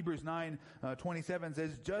 Hebrews 9:27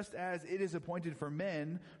 says, just as it is appointed for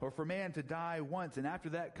men, or for man to die once, and after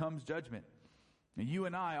that comes judgment. And you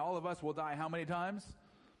and I, all of us will die how many times?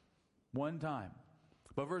 One time.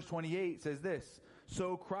 But verse 28 says this,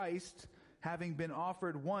 so Christ, having been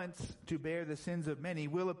offered once to bear the sins of many,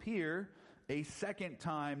 will appear a second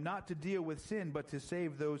time, not to deal with sin, but to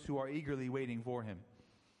save those who are eagerly waiting for him.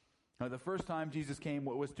 Now, the first time Jesus came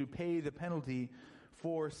was to pay the penalty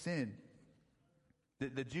for sin.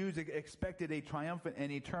 The Jews expected a triumphant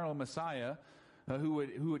and eternal Messiah who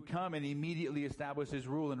would come and immediately establish his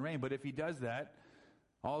rule and reign. But if he does that,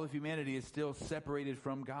 all of humanity is still separated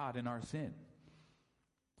from God in our sin.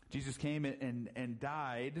 Jesus came and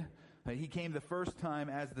died. He came the first time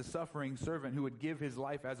as the suffering servant who would give his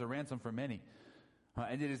life as a ransom for many.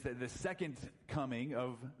 And it is the second coming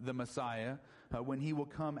of the Messiah when he will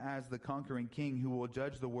come as the conquering king who will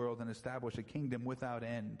judge the world and establish a kingdom without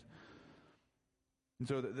end. And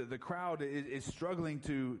so the crowd is struggling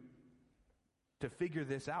to figure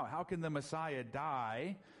this out. How can the Messiah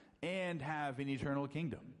die and have an eternal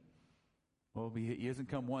kingdom? Well, he doesn't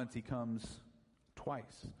come once, he comes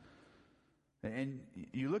twice. And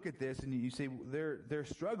you look at this and you say they're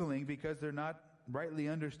struggling because they're not rightly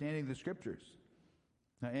understanding the Scriptures.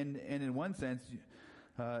 And in one sense,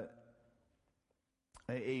 a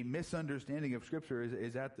misunderstanding of Scripture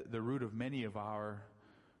is at the root of many of our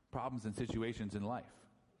problems and situations in life.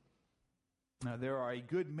 Now, there are a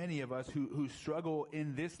good many of us who struggle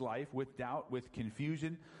in this life with doubt, with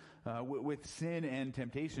confusion, with sin and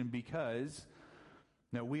temptation because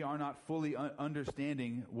we are not fully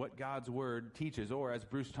understanding what God's Word teaches, or as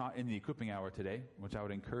Bruce taught in the equipping hour today, which I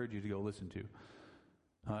would encourage you to go listen to.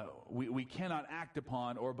 We cannot act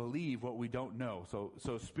upon or believe what we don't know.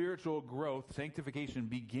 So spiritual growth, sanctification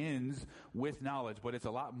begins with knowledge, but it's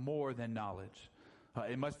a lot more than knowledge.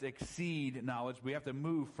 It must exceed knowledge. We have to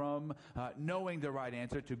move from knowing the right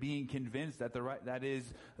answer to being convinced that that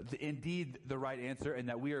is indeed the right answer, and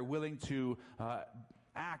that we are willing to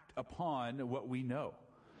act upon what we know.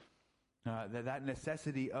 That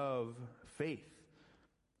necessity of faith.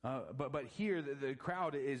 But here the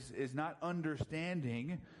crowd is not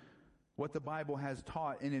understanding what the Bible has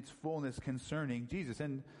taught in its fullness concerning Jesus.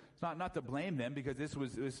 And it's not to blame them, because this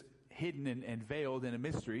was hidden and veiled in a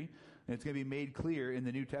mystery. And it's going to be made clear in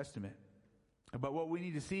the New Testament. But what we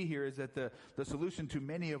need to see here is that the solution to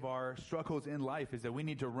many of our struggles in life is that we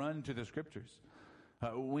need to run to the Scriptures.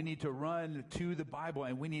 We need to run to the Bible,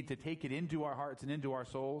 and we need to take it into our hearts and into our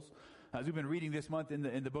souls. As we've been reading this month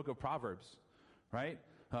in the book of Proverbs, right?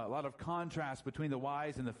 A lot of contrast between the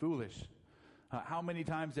wise and the foolish. How many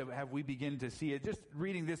times have we begun to see it? Just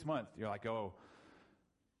reading this month, you're like, oh,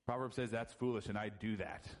 Proverbs says that's foolish, and I do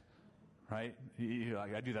that. Right?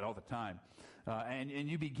 I do that all the time. And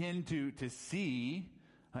you begin to see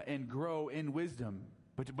and grow in wisdom.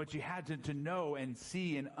 But you had to know and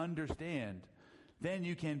see and understand. Then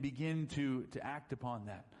you can begin to act upon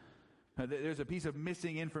that. There's a piece of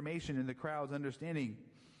missing information in the crowd's understanding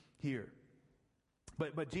here.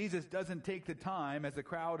 But Jesus doesn't take the time, as the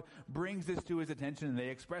crowd brings this to his attention and they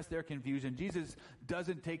express their confusion, Jesus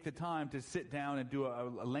doesn't take the time to sit down and do a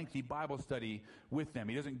lengthy Bible study with them.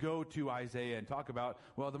 He doesn't go to Isaiah and talk about,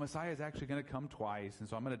 well, the Messiah is actually going to come twice, and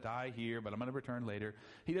so I'm going to die here, but I'm going to return later.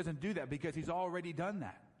 He doesn't do that because he's already done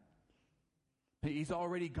that. He's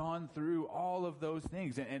already gone through all of those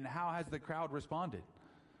things. And how has the crowd responded?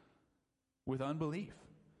 With unbelief.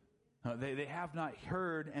 They have not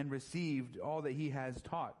heard and received all that he has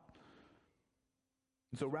taught.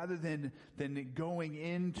 And so rather than going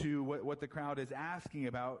into what the crowd is asking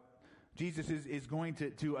about, Jesus is going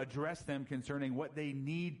to address them concerning what they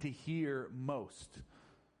need to hear most.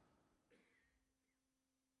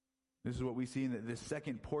 This is what we see in the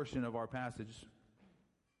second portion of our passage.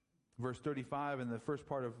 Verse 35 and the first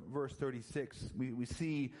part of verse 36, we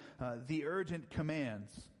see the urgent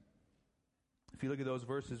commands. If you look at those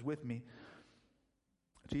verses with me,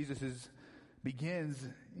 Jesus begins,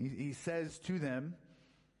 he says to them,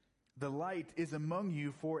 the light is among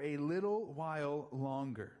you for a little while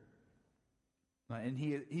longer. And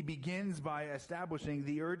he begins by establishing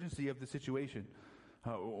the urgency of the situation.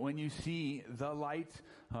 When you see the light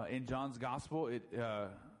in John's gospel, it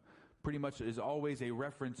pretty much is always a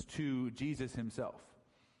reference to Jesus himself.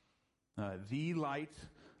 The light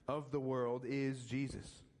of the world is Jesus.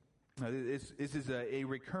 This is a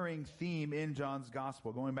recurring theme in John's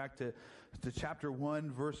gospel, going back to chapter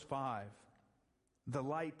 1, verse 5. The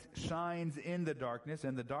light shines in the darkness,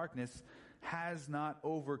 and the darkness has not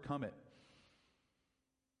overcome it.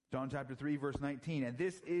 John chapter 3, verse 19. And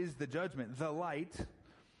this is the judgment. The light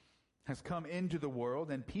has come into the world,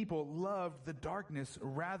 and people loved the darkness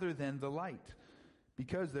rather than the light,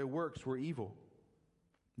 because their works were evil.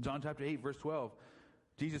 John chapter 8, verse 12.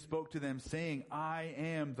 Jesus spoke to them, saying, I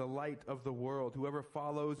am the light of the world. Whoever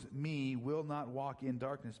follows me will not walk in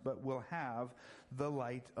darkness, but will have the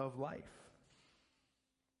light of life.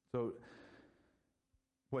 So,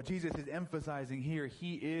 what Jesus is emphasizing here,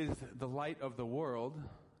 he is the light of the world,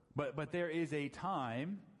 but there is a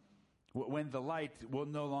time when the light will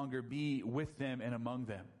no longer be with them and among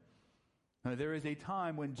them. There is a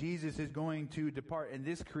time when Jesus is going to depart, and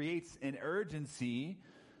this creates an urgency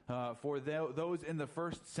for those in the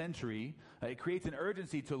first century. It creates an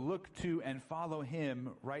urgency to look to and follow him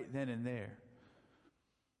right then and there.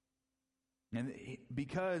 And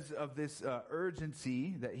because of this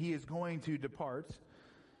urgency that he is going to depart,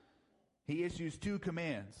 he issues two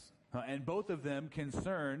commands. And both of them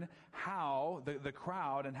concern how the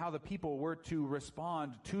crowd and how the people were to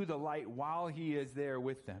respond to the light while he is there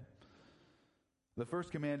with them. The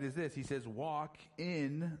first command is this. He says, walk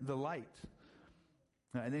in the light.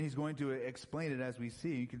 And then he's going to explain it as we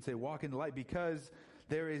see. You can say, walk in the light, because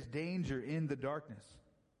there is danger in the darkness.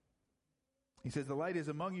 He says, the light is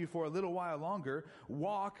among you for a little while longer.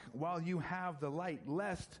 Walk while you have the light,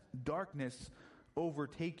 lest darkness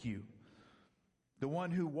overtake you. The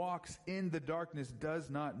one who walks in the darkness does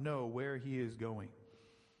not know where he is going.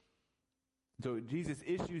 So Jesus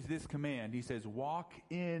issues this command. He says, walk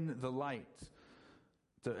in the light.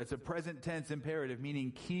 So it's a present tense imperative,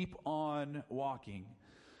 meaning keep on walking.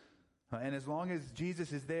 And as long as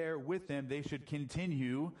Jesus is there with them, they should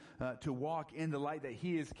continue to walk in the light that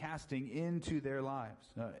he is casting into their lives.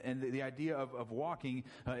 And the idea of walking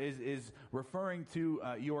is referring to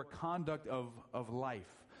your conduct of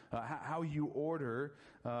life, how you order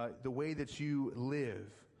the way that you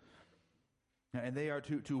live. And they are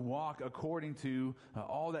to walk according to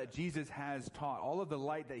all that Jesus has taught, all of the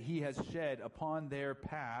light that he has shed upon their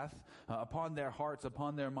path, upon their hearts,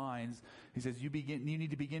 upon their minds. He says you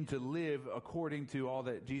need to begin to live according to all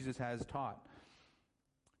that Jesus has taught.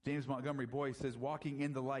 James Montgomery Boyce says walking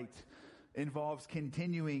in the light involves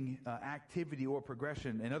continuing activity or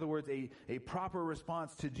progression. In other words, a proper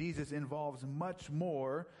response to Jesus involves much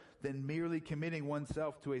more than merely committing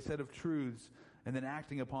oneself to a set of truths and then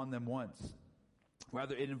acting upon them once.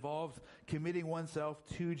 Rather, it involves committing oneself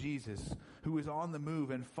to Jesus, who is on the move,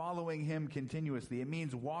 and following him continuously. It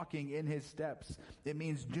means walking in his steps. It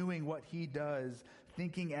means doing what he does,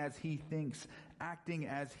 thinking as he thinks, acting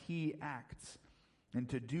as he acts. And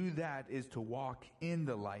to do that is to walk in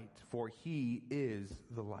the light, for he is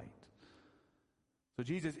the light. So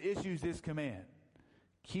Jesus issues this command.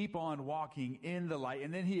 Keep on walking in the light.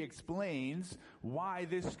 And then he explains why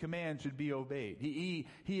this command should be obeyed.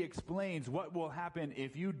 He explains what will happen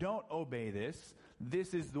if you don't obey this.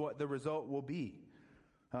 This is what the result will be.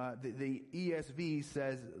 The ESV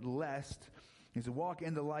says, lest. He says, walk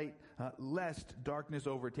in the light, lest darkness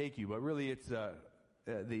overtake you. But really it's the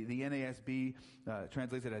NASB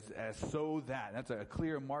translates it as so that. That's a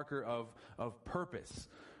clear marker of purpose.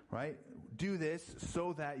 right? Do this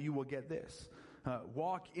so that you will get this.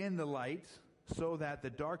 Walk in the light so that the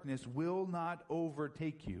darkness will not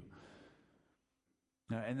overtake you.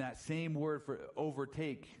 And that same word for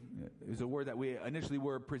overtake is a word that we initially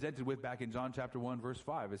were presented with back in John chapter 1, verse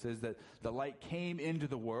 5. It says that the light came into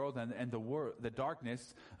the world, and the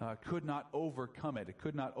darkness could not overcome it. It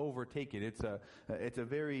could not overtake it. It's a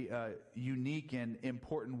very unique and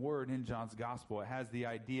important word in John's gospel. It has the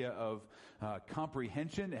idea of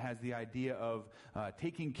comprehension. It has the idea of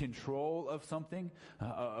taking control of something,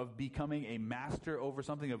 of becoming a master over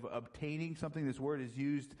something, of obtaining something. This word is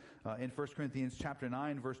used in 1 Corinthians chapter 9,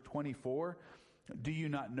 verse 24. Do you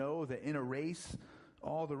not know that in a race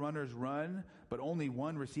all the runners run, but only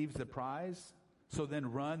one receives the prize? So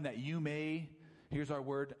then run that you may, here's our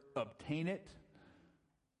word, obtain it.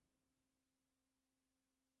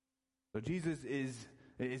 So Jesus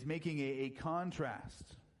is making a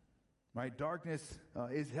contrast, right? Darkness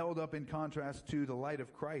is held up in contrast to the light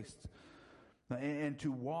of Christ. And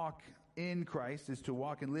to walk in Christ is to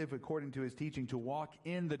walk and live according to his teaching. To walk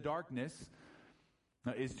in the darkness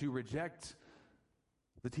is to reject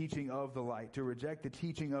the teaching of the light, to reject the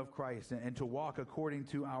teaching of Christ, and to walk according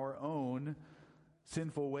to our own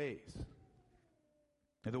sinful ways.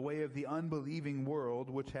 The way of the unbelieving world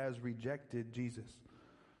which has rejected Jesus.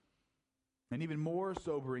 And even more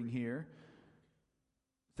sobering here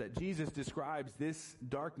is that Jesus describes this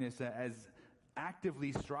darkness as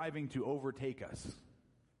actively striving to overtake us.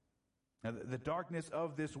 Now, the darkness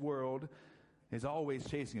of this world is always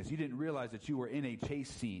chasing us. You didn't realize that you were in a chase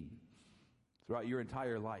scene throughout your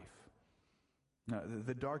entire life. Now,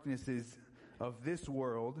 the darkness of this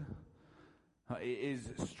world is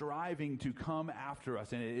striving to come after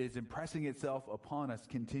us, and it is impressing itself upon us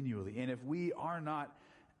continually. And if we are not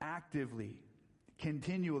actively,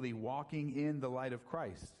 continually walking in the light of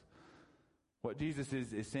Christ, what Jesus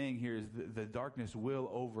is saying here is the darkness will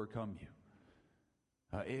overcome you.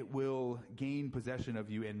 It will gain possession of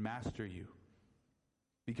you and master you,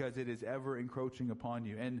 because it is ever encroaching upon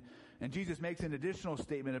you. And Jesus makes an additional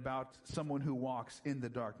statement about someone who walks in the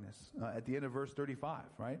darkness at the end of verse 35,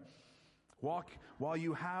 right? Walk while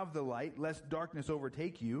you have the light, lest darkness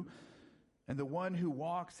overtake you. And the one who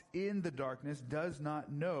walks in the darkness does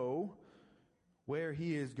not know where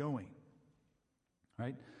he is going,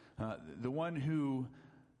 right? The one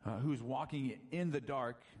who's walking in the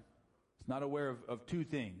dark is not aware of two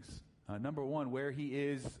things. Number one, where he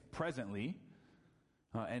is presently.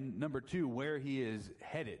 And number two, where he is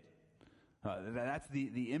headed. That's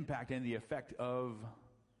the impact and the effect of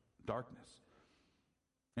darkness.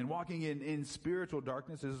 And walking in spiritual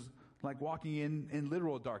darkness is like walking in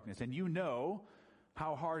literal darkness. And you know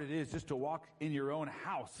how hard it is just to walk in your own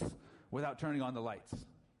house without turning on the lights.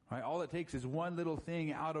 Right? All it takes is one little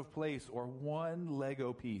thing out of place or one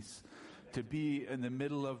Lego piece to be in the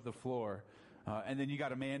middle of the floor. And then you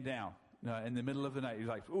got a man down in the middle of the night. You're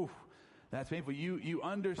like, oof. That's painful. You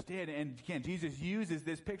understand, and again, Jesus uses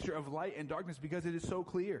this picture of light and darkness because it is so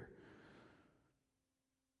clear.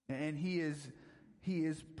 And he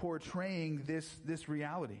is portraying this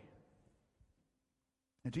reality.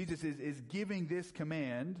 And Jesus is giving this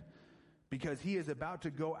command because he is about to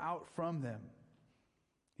go out from them.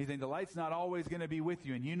 He's saying the light's not always going to be with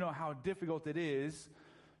you, and you know how difficult it is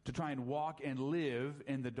to try and walk and live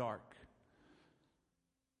in the dark.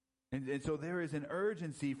 And so there is an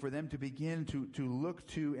urgency for them to begin to look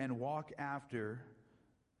to and walk after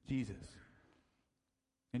Jesus.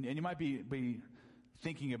 And you might be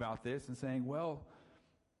thinking about this and saying, well,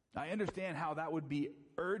 I understand how that would be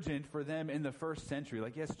urgent for them in the first century.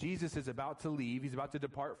 Like, yes, Jesus is about to leave. He's about to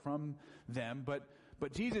depart from them.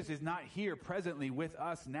 But Jesus is not here presently with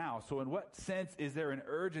us now. So in what sense is there an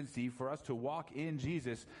urgency for us to walk in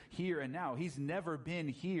Jesus here and now? He's never been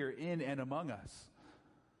here in and among us.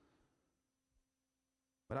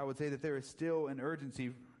 But I would say that there is still an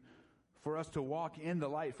urgency for us to walk in the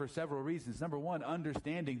light for several reasons. Number one,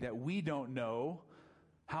 understanding that we don't know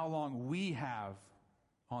how long we have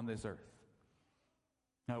on this earth.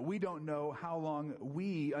 Now, we don't know how long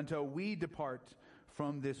until we depart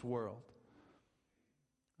from this world.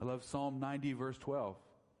 I love Psalm 90, verse 12,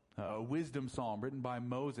 a wisdom psalm written by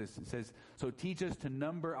Moses. It says, so teach us to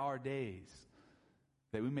number our days,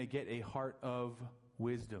 that we may get a heart of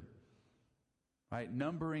wisdom. Right,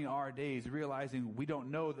 numbering our days, realizing we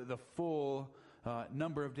don't know the full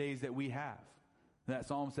number of days that we have. That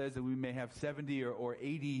psalm says that we may have 70 or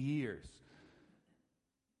 80 years.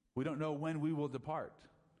 We don't know when we will depart.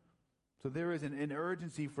 So there is an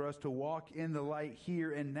urgency for us to walk in the light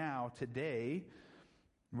here and now, today,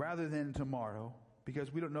 rather than tomorrow,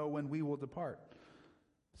 because we don't know when we will depart.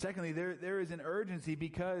 Secondly, there is an urgency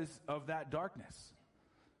because of that darkness.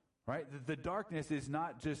 Right? The darkness is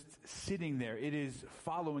not just sitting there. It is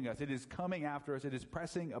following us. It is coming after us. It is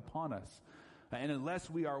pressing upon us. And unless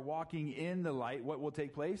we are walking in the light, what will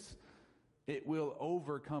take place? It will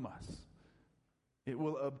overcome us. It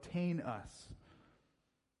will obtain us.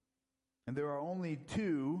 And there are only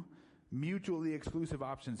two mutually exclusive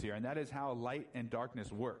options here, and that is how light and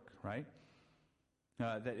darkness work, right?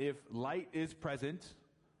 That if light is present,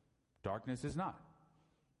 darkness is not.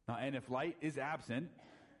 And if light is absent,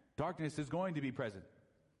 darkness is going to be present.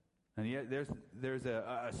 And yet there's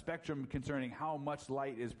a spectrum concerning how much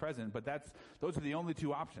light is present, but those are the only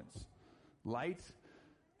two options. Light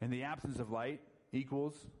and the absence of light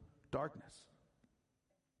equals darkness.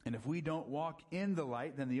 And if we don't walk in the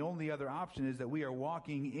light, then the only other option is that we are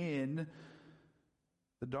walking in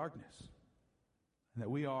the darkness. And that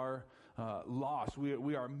we are lost.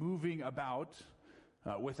 We are moving about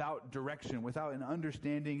without direction, without an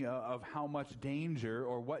understanding of how much danger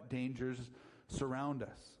or what dangers surround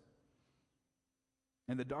us.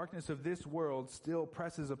 And the darkness of this world still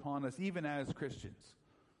presses upon us, even as Christians.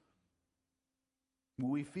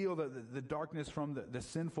 We feel the darkness from the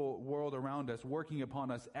sinful world around us working upon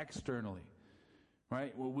us externally,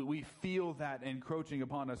 right? We feel that encroaching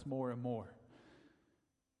upon us more and more.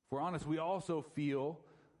 If we're honest, we also feel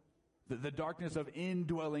the darkness of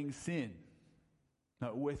indwelling sin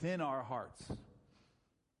within our hearts,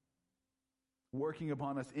 working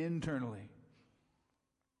upon us internally.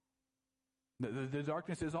 The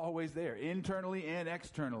darkness is always there, internally and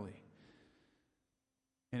externally.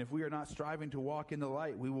 And if we are not striving to walk in the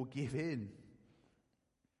light, we will give in.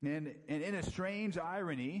 And in a strange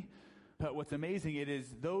irony, what's amazing, it is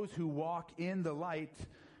those who walk in the light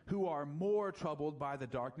who are more troubled by the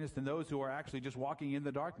darkness than those who are actually just walking in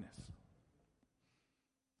the darkness.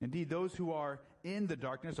 Indeed, those who are in the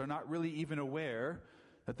darkness are not really even aware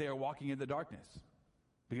that they are walking in the darkness,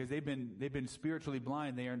 because they've been spiritually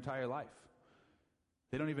blind their entire life.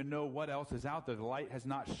 They don't even know what else is out there. The light has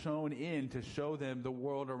not shone in to show them the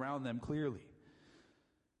world around them clearly.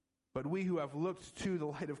 But we who have looked to the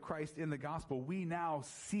light of Christ in the gospel, we now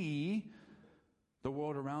see the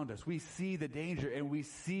world around us. We see the danger, and we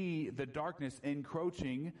see the darkness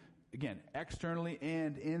encroaching, again, externally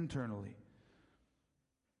and internally.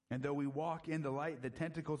 And though we walk in the light, the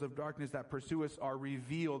tentacles of darkness that pursue us are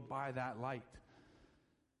revealed by that light.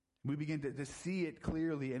 We begin to see it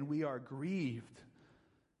clearly, and we are grieved.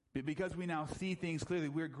 Because we now see things clearly,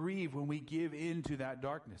 we're grieved when we give in to that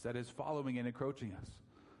darkness that is following and encroaching us.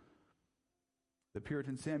 The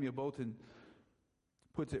Puritan Samuel Bolton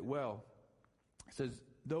puts it well. He says,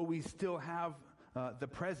 though we still have the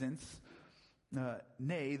presence,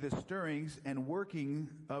 nay, the stirrings and working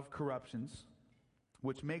of corruptions,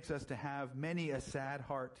 which makes us to have many a sad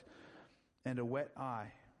heart and a wet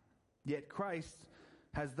eye, yet Christ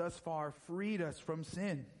has thus far freed us from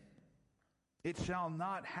sin. It shall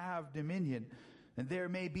not have dominion, and there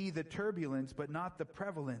may be the turbulence, but not the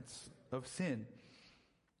prevalence of sin.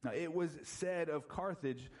 Now, it was said of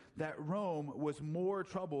Carthage that Rome was more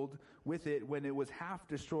troubled with it when it was half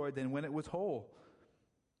destroyed than when it was whole.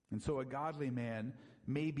 And so a godly man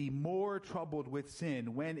may be more troubled with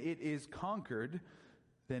sin when it is conquered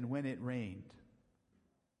than when it reigned.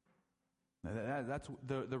 Now, that's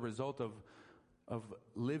the result of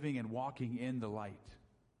living and walking in the light.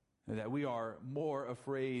 That we are more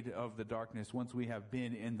afraid of the darkness once we have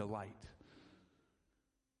been in the light.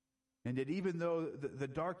 And that even though the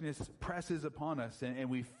darkness presses upon us and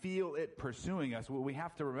we feel it pursuing us, we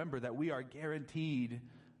have to remember that we are guaranteed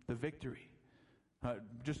the victory.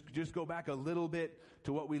 Just go back a little bit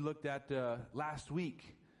to what we looked at last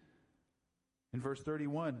week in verse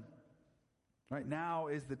 31. Right, now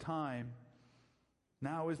is the time.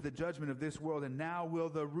 Now is the judgment of this world, and now will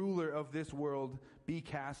the ruler of this world be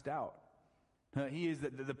cast out. He is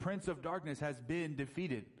the prince of darkness has been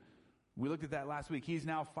defeated. We looked at that last week. He's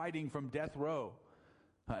now fighting from death row.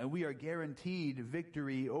 And we are guaranteed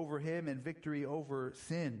victory over him and victory over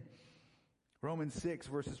sin. Romans 6,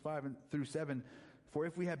 verses 5 through 7. For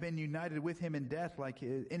if we have been united with him in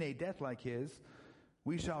a death like his,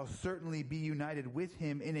 we shall certainly be united with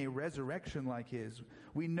him in a resurrection like his.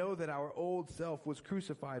 We know that our old self was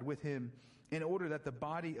crucified with him in order that the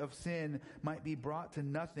body of sin might be brought to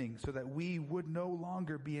nothing, so that we would no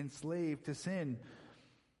longer be enslaved to sin.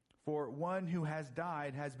 For one who has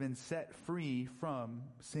died has been set free from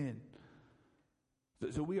sin.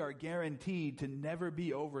 So we are guaranteed to never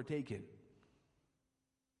be overtaken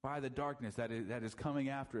by the darkness that is coming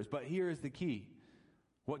after us. But here is the key.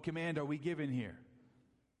 What command are we given here?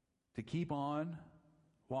 To keep on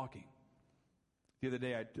walking. The other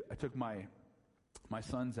day, I took my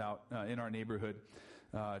sons out in our neighborhood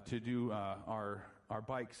to do our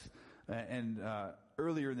bikes. And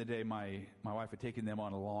earlier in the day, my wife had taken them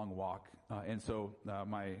on a long walk. And so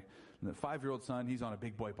my 5-year-old son, he's on a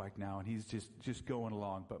big boy bike now, and he's just going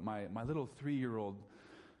along. But my little 3-year-old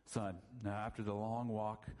son, after the long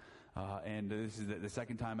walk, and this is the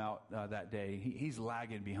second time out that day, he's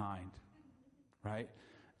lagging behind, right?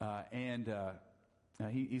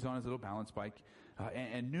 He's on his little balance bike.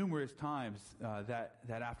 And numerous times that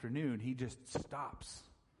afternoon, he just stops.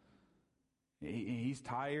 He's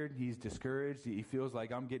tired. He's discouraged. He feels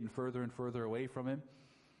like I'm getting further and further away from him.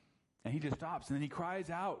 And he just stops. And then he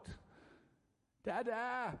cries out,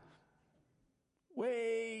 "Dada,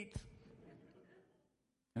 wait."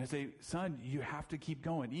 And I say, "Son, you have to keep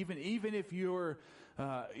going. Even if you're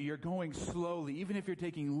going slowly, even if you're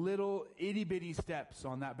taking little itty-bitty steps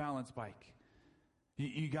on that balance bike,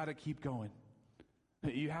 you got to keep going.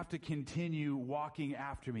 You have to continue walking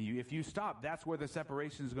after me. If you stop, that's where the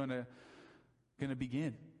separation is going to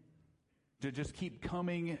begin. To just keep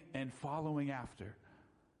coming and following after.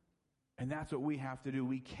 And that's what we have to do.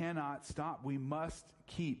 We cannot stop. We must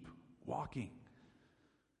keep walking.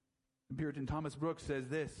 Puritan Thomas Brooks says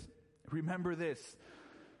this, "Remember this,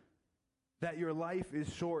 that your life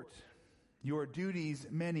is short, your duties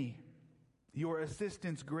many, your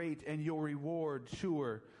assistance great, and your reward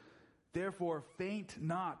sure. Therefore, faint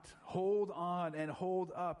not, hold on and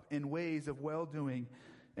hold up in ways of well-doing,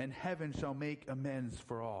 and heaven shall make amends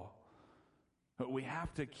for all." But we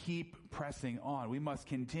have to keep pressing on. We must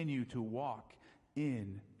continue to walk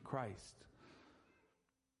in Christ.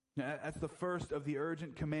 Now, that's the first of the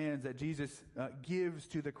urgent commands that Jesus gives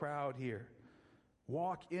to the crowd here.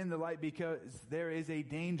 Walk in the light because there is a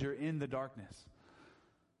danger in the darkness.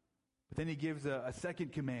 But then he gives a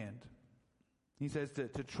second command. He says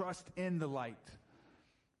to trust in the light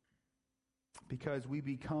because we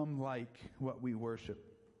become like what we worship.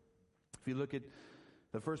 If you look at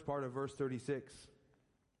the first part of verse 36,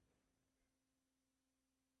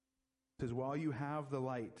 it says, "While you have the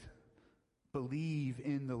light, believe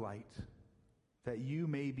in the light, that you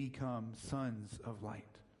may become sons of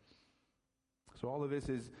light." So all of this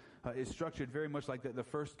is structured very much like the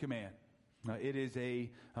first command. It is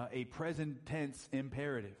a present tense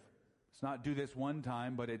imperative. It's not do this one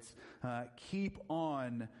time, but it's keep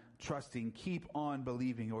on trusting, keep on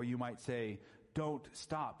believing, or you might say, don't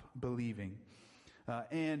stop believing.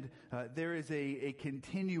 And there is a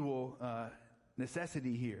continual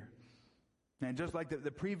necessity here. And just like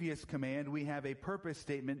the previous command, we have a purpose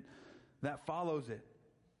statement that follows it,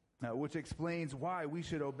 which explains why we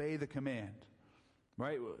should obey the command.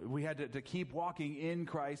 Right? We had to keep walking in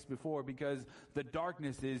Christ before because the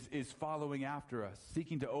darkness is following after us,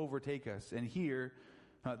 seeking to overtake us. And here,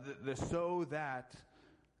 so that,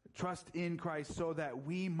 trust in Christ so that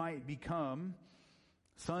we might become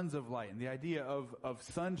sons of light. And the idea of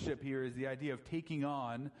sonship here is the idea of taking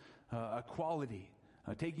on a quality,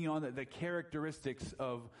 taking on the characteristics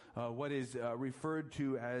of what is referred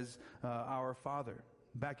to as our Father.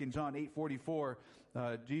 Back in John 8:44,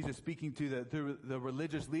 Jesus speaking to the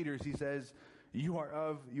religious leaders, he says, "You are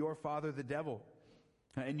of your father the devil,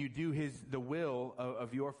 and you do the will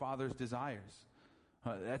of your father's desires."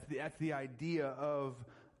 That's the idea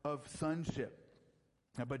of sonship.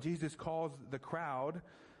 But Jesus calls the crowd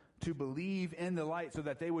to believe in the light so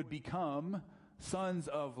that they would become sons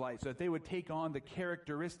of light, so that they would take on the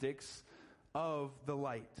characteristics of the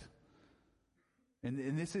light.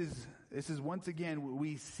 And this is once again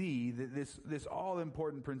we see that this all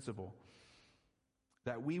important principle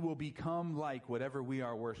that we will become like whatever we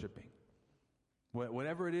are worshiping.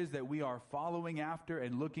 Whatever it is that we are following after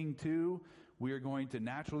and looking to, we are going to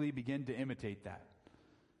naturally begin to imitate that.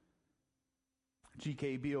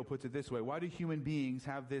 G.K. Beale puts it this way: why do human beings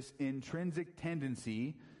have this intrinsic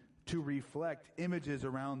tendency to reflect images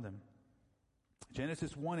around them?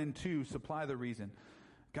 Genesis 1 and 2 supply the reason.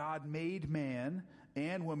 God made man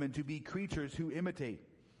and woman to be creatures who imitate.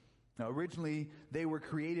 Now, originally, they were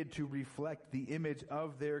created to reflect the image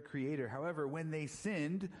of their Creator. However, when they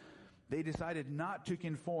sinned, they decided not to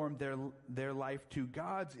conform their life to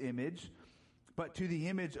God's image, but to the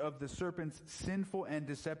image of the serpent's sinful and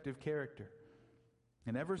deceptive character.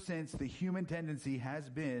 And ever since, the human tendency has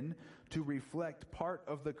been to reflect part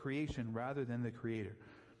of the creation rather than the Creator.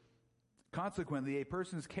 Consequently, a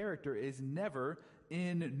person's character is never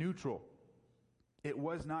in neutral. It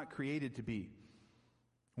was not created to be.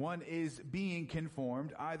 One is being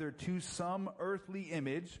conformed either to some earthly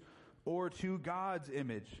image or to God's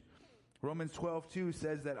image. Romans 12:2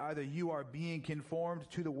 says that either you are being conformed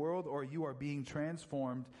to the world or you are being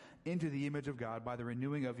transformed into the image of God by the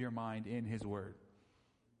renewing of your mind in His Word.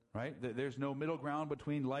 Right? There's no middle ground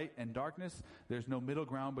between light and darkness. There's no middle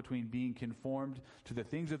ground between being conformed to the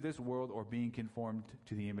things of this world or being conformed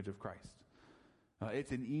to the image of Christ.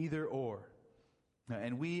 It's an either or.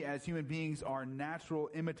 And we as human beings are natural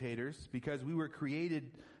imitators because we were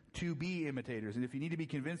created to be imitators. And if you need to be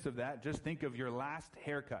convinced of that, just think of your last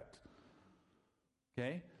haircut.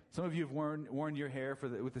 Okay? Some of you have worn your hair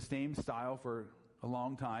with the same style for a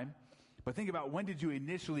long time. But think about, when did you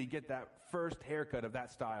initially get that first haircut of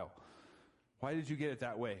that style? Why did you get it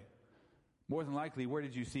that way? More than likely, where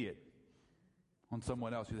did you see it? On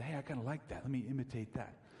someone else. You say, hey, I kind of like that. Let me imitate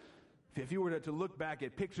that. If you were to look back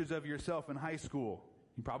at pictures of yourself in high school,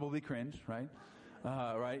 you probably cringe, right?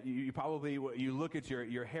 Right? You look at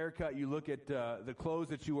your haircut, you look at the clothes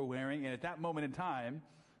that you were wearing, and at that moment in time,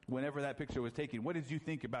 whenever that picture was taken, what did you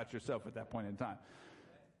think about yourself at that point in time?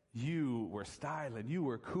 You were styling, you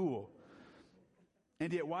were cool.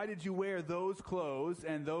 And yet, why did you wear those clothes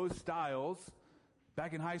and those styles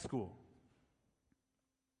back in high school?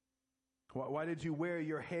 Why did you wear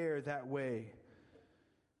your hair that way?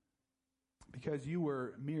 Because you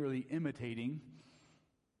were merely imitating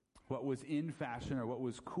what was in fashion or what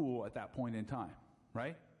was cool at that point in time,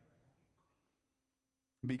 right?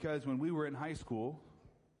 Because when we were in high school,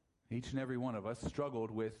 each and every one of us struggled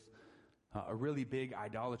with a really big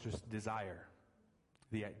idolatrous desire.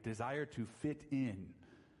 The desire to fit in.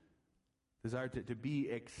 Desire to be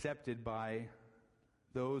accepted by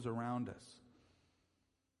those around us.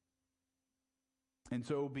 And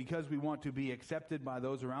so because we want to be accepted by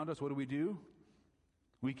those around us, what do?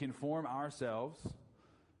 We conform ourselves,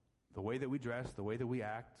 the way that we dress, the way that we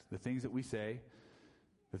act, the things that we say,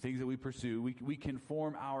 the things that we pursue. We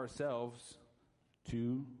conform ourselves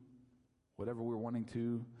to whatever we're wanting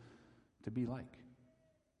to be like.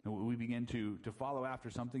 And we begin to follow after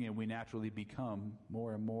something, and we naturally become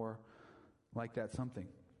more and more like that something.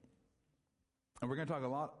 And we're going to talk a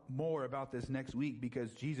lot more about this next week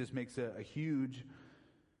because Jesus makes a huge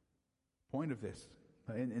point of this.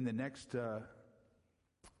 In the next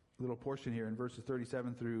little portion here in verses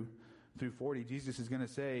 37 through 40, Jesus is going to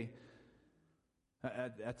say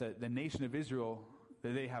at the nation of Israel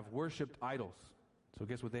that they have worshipped idols. So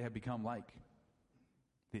guess what they have become like?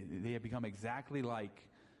 They have become exactly like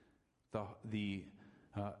the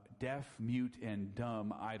deaf, mute, and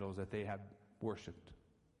dumb idols that they have worshipped.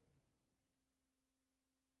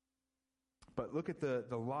 But look at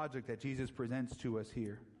the logic that Jesus presents to us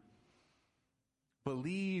here.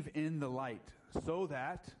 Believe in the light so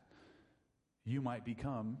that you might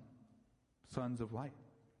become sons of light.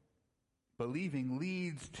 Believing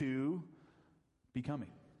leads to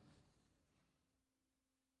becoming.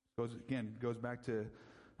 Goes back to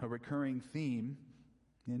a recurring theme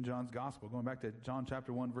in John's gospel, going back to John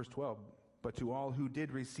chapter 1, verse 12. But to all who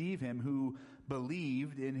did receive him, who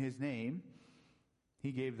believed in his name,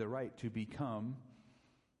 he gave the right to become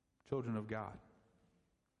children of God.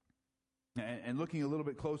 And looking a little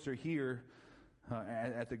bit closer here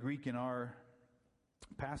at the Greek in our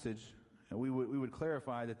passage, we would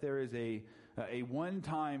clarify that there is a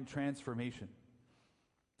one-time transformation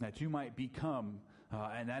that you might become.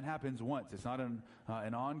 And that happens once. It's not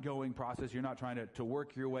an ongoing process. You're not trying to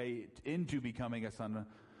work your way into becoming a son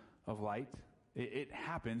of light. It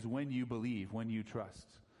happens when you believe, when you trust.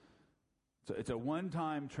 So it's a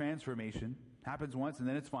one-time transformation. Happens once and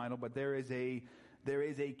then it's final. But there is a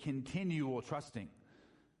continual trusting,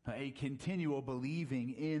 a continual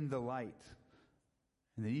believing in the light.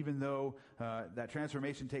 And that even though that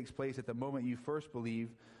transformation takes place at the moment you first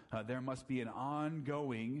believe, there must be an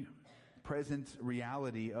ongoing present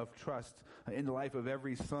reality of trust in the life of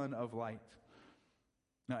every son of light.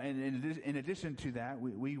 Now, and in addition to that,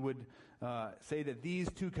 we would say that these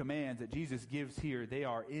two commands that Jesus gives here, they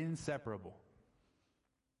are inseparable.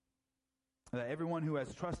 That everyone who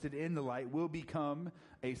has trusted in the light will become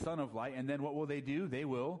a son of light, and then what will they do? They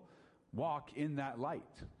will walk in that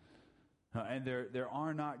light. And there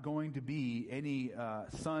are not going to be any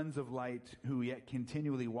sons of light who yet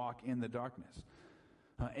continually walk in the darkness.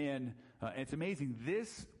 And it's amazing.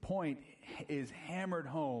 This point is hammered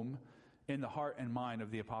home in the heart and mind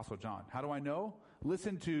of the Apostle John. How do I know?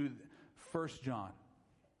 Listen to 1 John.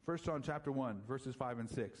 1 John chapter 1, verses 5 and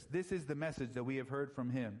 6. This is the message that we have heard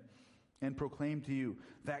from him and proclaimed to you,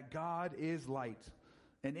 that God is light,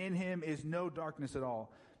 and in him is no darkness at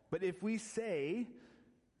all. But if we say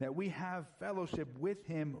that we have fellowship with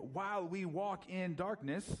him while we walk in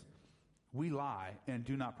darkness, we lie and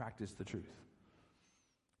do not practice the truth.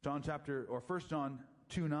 1 John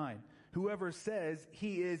 2:9. Whoever says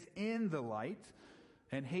he is in the light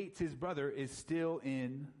and hates his brother is still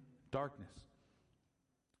in darkness.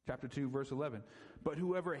 Chapter 2, verse 11. But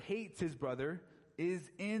whoever hates his brother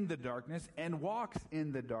is in the darkness and walks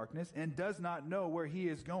in the darkness and does not know where he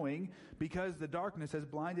is going because the darkness has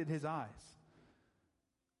blinded his eyes.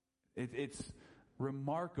 It's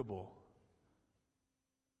remarkable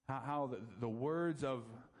how the words of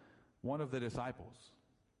one of the disciples,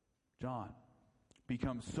 John,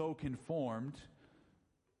 become so conformed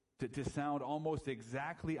to sound almost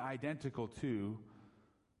exactly identical to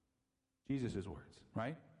Jesus' words,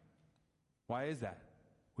 right? Why is that?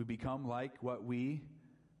 We become like what we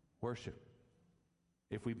worship.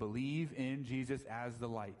 If we believe in Jesus as the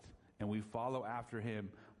light and we follow after him,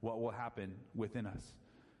 what will happen within us?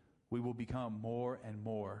 We will become more and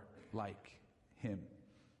more like him.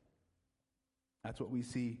 That's what we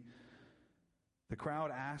see. The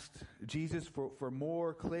crowd asked Jesus for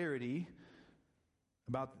more clarity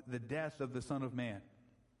about the death of the Son of Man.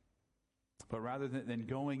 But rather than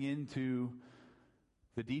going into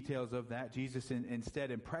the details of that, Jesus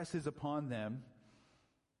instead impresses upon them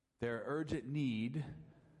their urgent need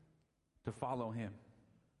to follow him.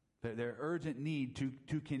 Their urgent need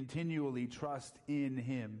to continually trust in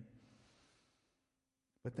him.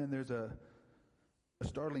 But then there's a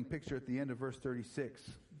startling picture at the end of verse 36,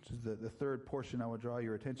 which is the third portion I would draw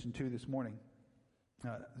your attention to this morning.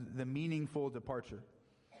 The meaningful departure.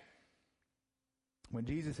 When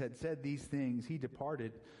Jesus had said these things, he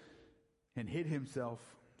departed and hid himself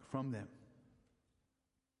from them.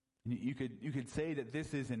 You could say that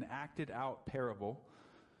this is an acted out parable,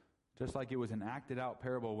 just like it was an acted out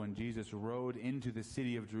parable when Jesus rode into the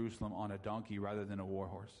city of Jerusalem on a donkey rather than a war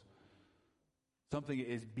horse. Something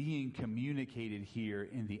is being communicated here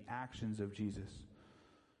in the actions of Jesus.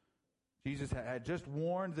 Jesus had just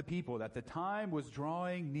warned the people that the time was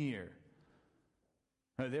drawing near.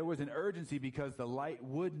 There was an urgency because the light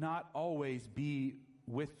would not always be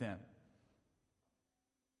with them.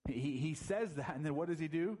 He says that, and then what does he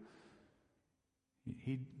do?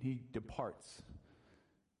 He departs.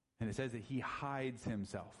 And it says that he hides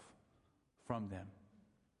himself from them.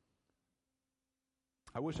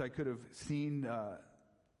 I wish I could have seen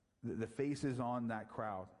the faces on that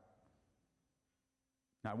crowd.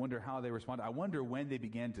 Now, I wonder how they responded. I wonder when they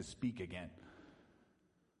began to speak again.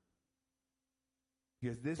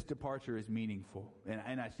 Because this departure is meaningful.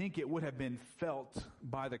 And I think it would have been felt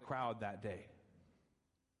by the crowd that day.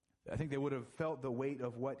 I think they would have felt the weight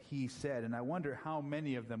of what he said. And I wonder how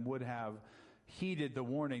many of them would have heeded the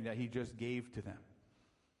warning that he just gave to them.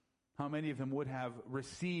 How many of them would have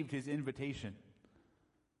received his invitation.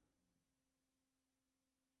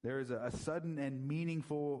 There is a sudden and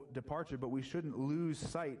meaningful departure, but we shouldn't lose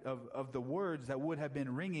sight of the words that would have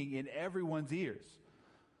been ringing in everyone's ears.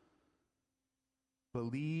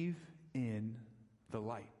 Believe in the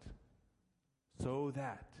light, so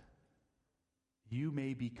that you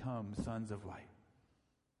may become sons of light.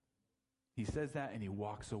 He says that and he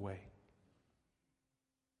walks away.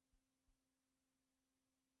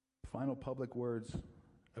 Final public words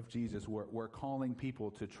of Jesus were calling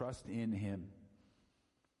people to trust in him.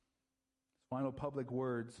 Final public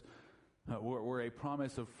words were a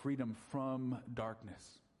promise of freedom from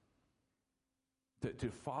darkness.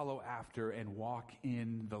 To follow after and walk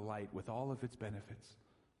in the light with all of its benefits.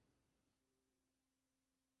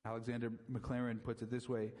 Alexander McLaren puts it this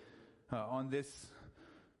way. On this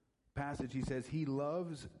passage, he says, he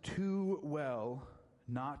loves too well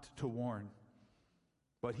not to warn,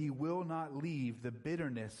 but he will not leave the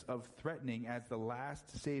bitterness of threatening as the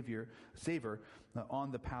last savor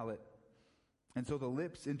on the palate. And so the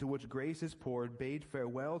lips into which grace is poured bade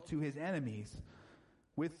farewell to his enemies,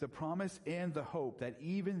 with the promise and the hope that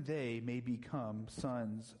even they may become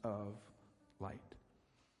sons of light.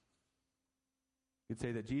 You could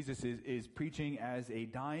say that Jesus is preaching as a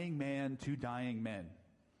dying man to dying men.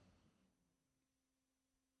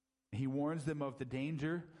 He warns them of the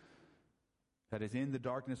danger that is in the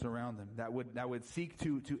darkness around them, that would seek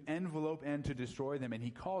to envelope and to destroy them, and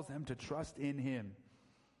he calls them to trust in him,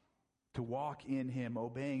 to walk in him,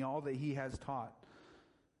 obeying all that he has taught.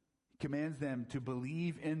 Commands them to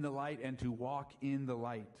believe in the light and to walk in the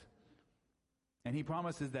light. And he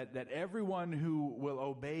promises that everyone who will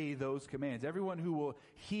obey those commands, everyone who will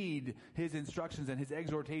heed his instructions and his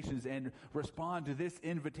exhortations and respond to this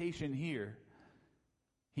invitation here,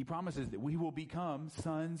 he promises that we will become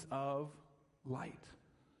sons of light.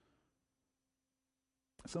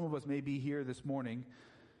 Some of us may be here this morning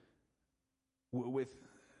with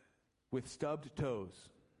stubbed toes.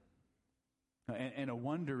 And a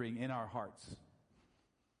wondering in our hearts.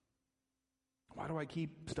 Why do I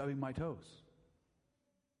keep stubbing my toes?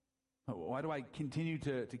 Why do I continue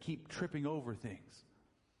to keep tripping over things?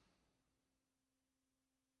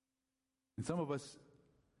 And some of us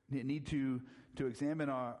need to examine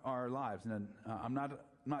our lives. And I'm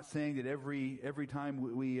not saying that every time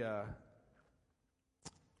we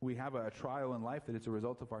have a trial in life that it's a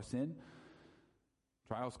result of our sin.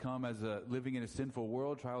 Trials come as living in a sinful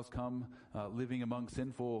world. Trials come living among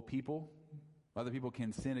sinful people. Other people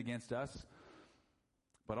can sin against us.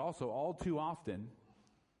 But also, all too often,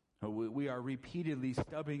 we are repeatedly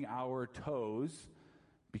stubbing our toes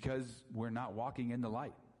because we're not walking in the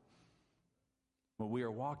light. But we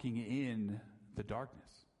are walking in the darkness.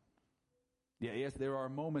 Yes, there are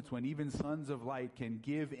moments when even sons of light can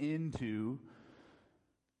give into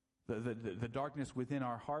the darkness within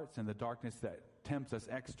our hearts and the darkness that tempts us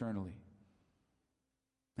externally.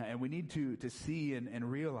 And we need to see and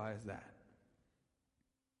realize that.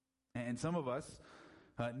 And some of us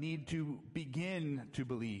need to begin to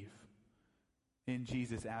believe in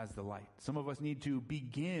Jesus as the light. Some of us need to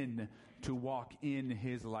begin to walk in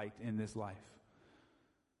his light in this life.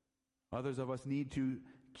 Others of us need to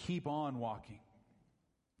keep on walking,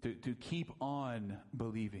 to keep on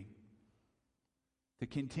believing, to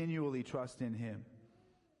continually trust in him.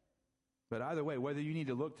 But either way, whether you need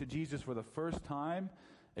to look to Jesus for the first time,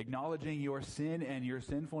 acknowledging your sin and your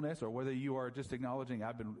sinfulness, or whether you are just acknowledging,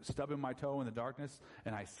 I've been stubbing my toe in the darkness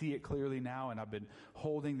and I see it clearly now and I've been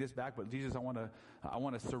holding this back, but Jesus, I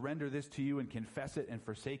want to surrender this to you and confess it and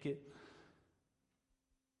forsake it.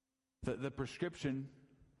 The prescription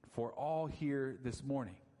for all here this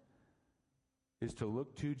morning is to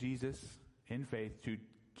look to Jesus in faith, to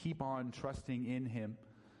keep on trusting in him,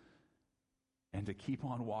 and to keep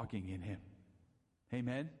on walking in him.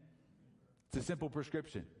 Amen? It's a simple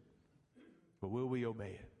prescription, but will we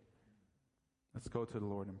obey it? Let's go to the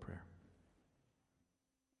Lord in prayer.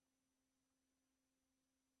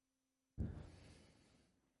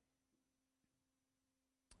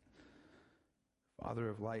 Father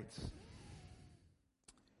of lights,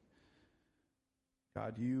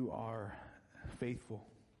 God, you are faithful,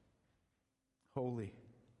 holy,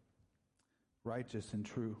 righteous, and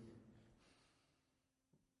true.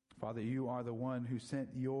 Father, you are the one who sent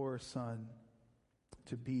your Son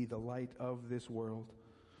to be the light of this world.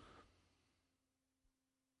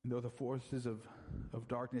 And though the forces of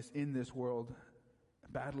darkness in this world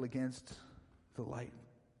battle against the light,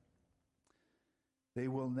 they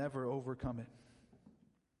will never overcome it.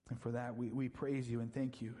 And for that, we praise you and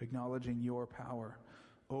thank you, acknowledging your power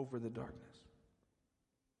over the darkness.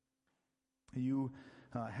 You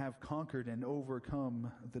have conquered and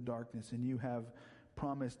overcome the darkness, and you have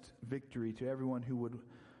promised victory to everyone who would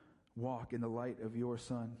walk in the light of your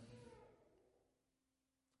Son.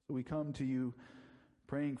 So we come to you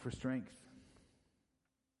praying for strength,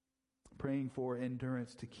 praying for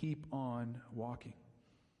endurance to keep on walking,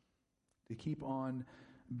 to keep on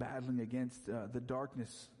battling against the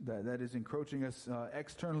darkness that is encroaching us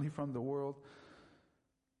externally from the world.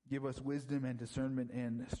 Give us wisdom and discernment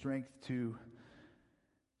and strength to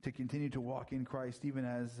continue to walk in Christ, even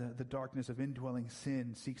as the darkness of indwelling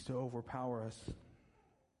sin seeks to overpower us.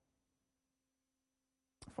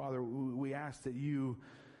 Father, we ask that you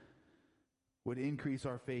would increase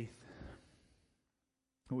our faith.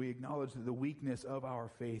 We acknowledge the weakness of our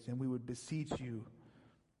faith, and we would beseech you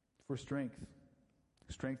for strength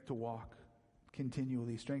to walk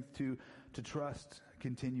continually, strength to trust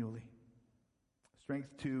continually,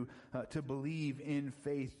 strength to believe in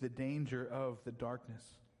faith the danger of the darkness.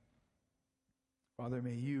 Father,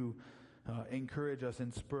 may you encourage us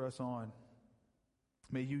and spur us on.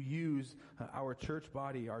 May you use our church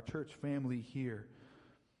body, our church family here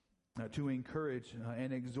to encourage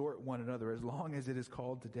and exhort one another as long as it is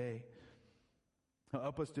called today.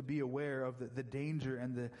 Help us to be aware of the danger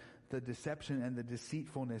and the deception and the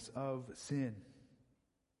deceitfulness of sin.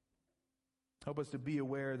 Help us to be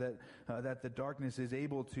aware that the darkness is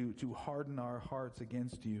able to harden our hearts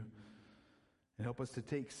against you. And help us to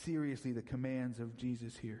take seriously the commands of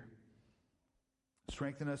Jesus here.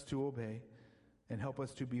 Strengthen us to obey, and help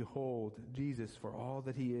us to behold Jesus for all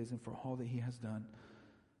that he is and for all that he has done.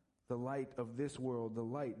 The light of this world, the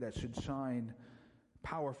light that should shine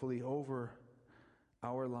powerfully over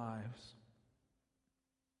our lives.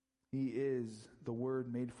 He is the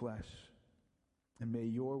Word made flesh. And may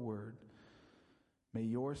your Word, may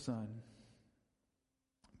your Son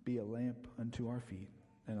be a lamp unto our feet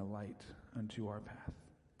and a light unto our path.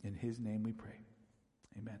 In his name we pray.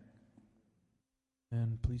 Amen.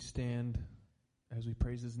 And please stand as we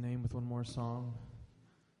praise his name with one more song.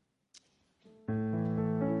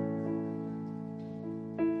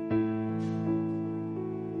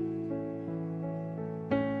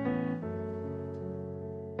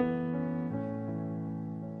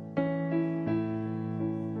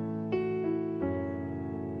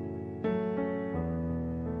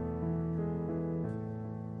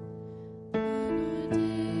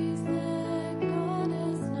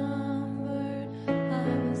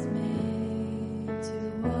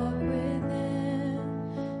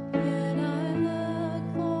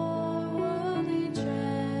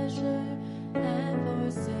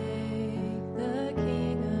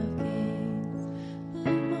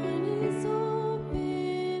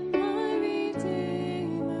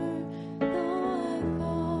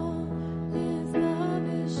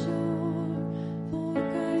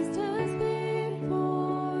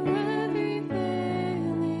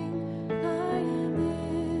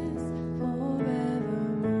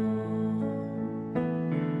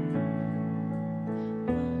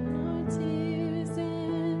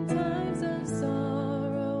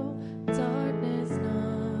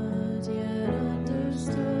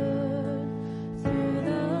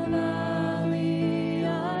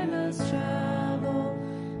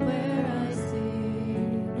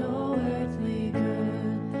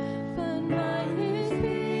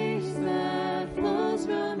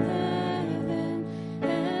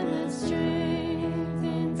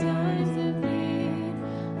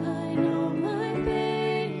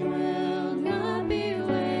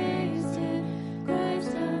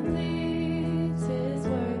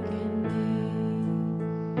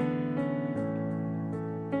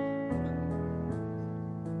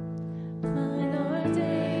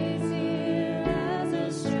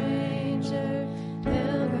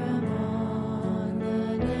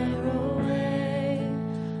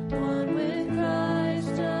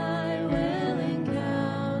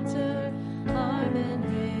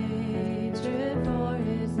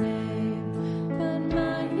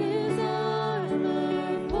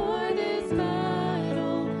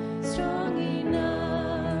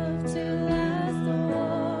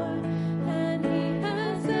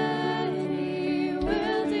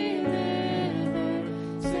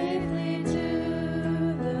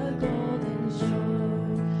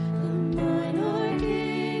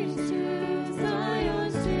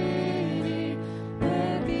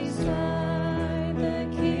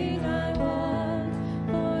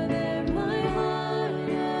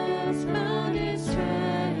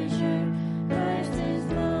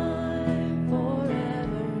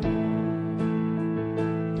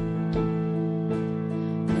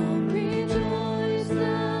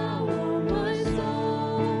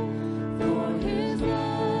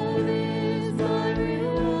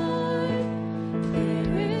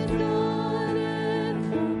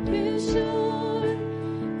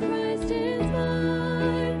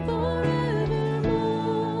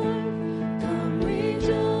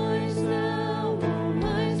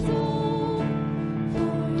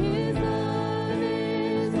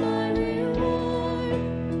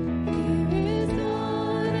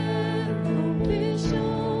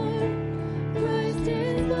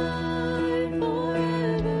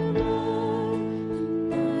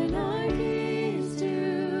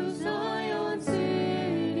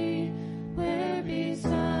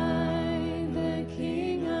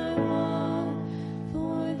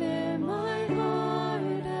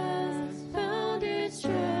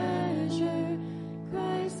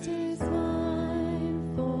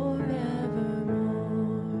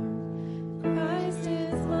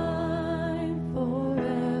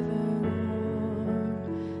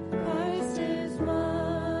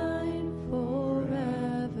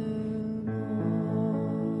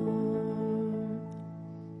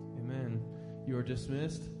 are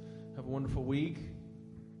dismissed. Have a wonderful week.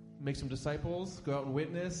 Make some disciples. Go out and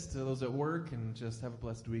witness to those at work, and just have a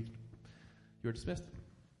blessed week. You're dismissed.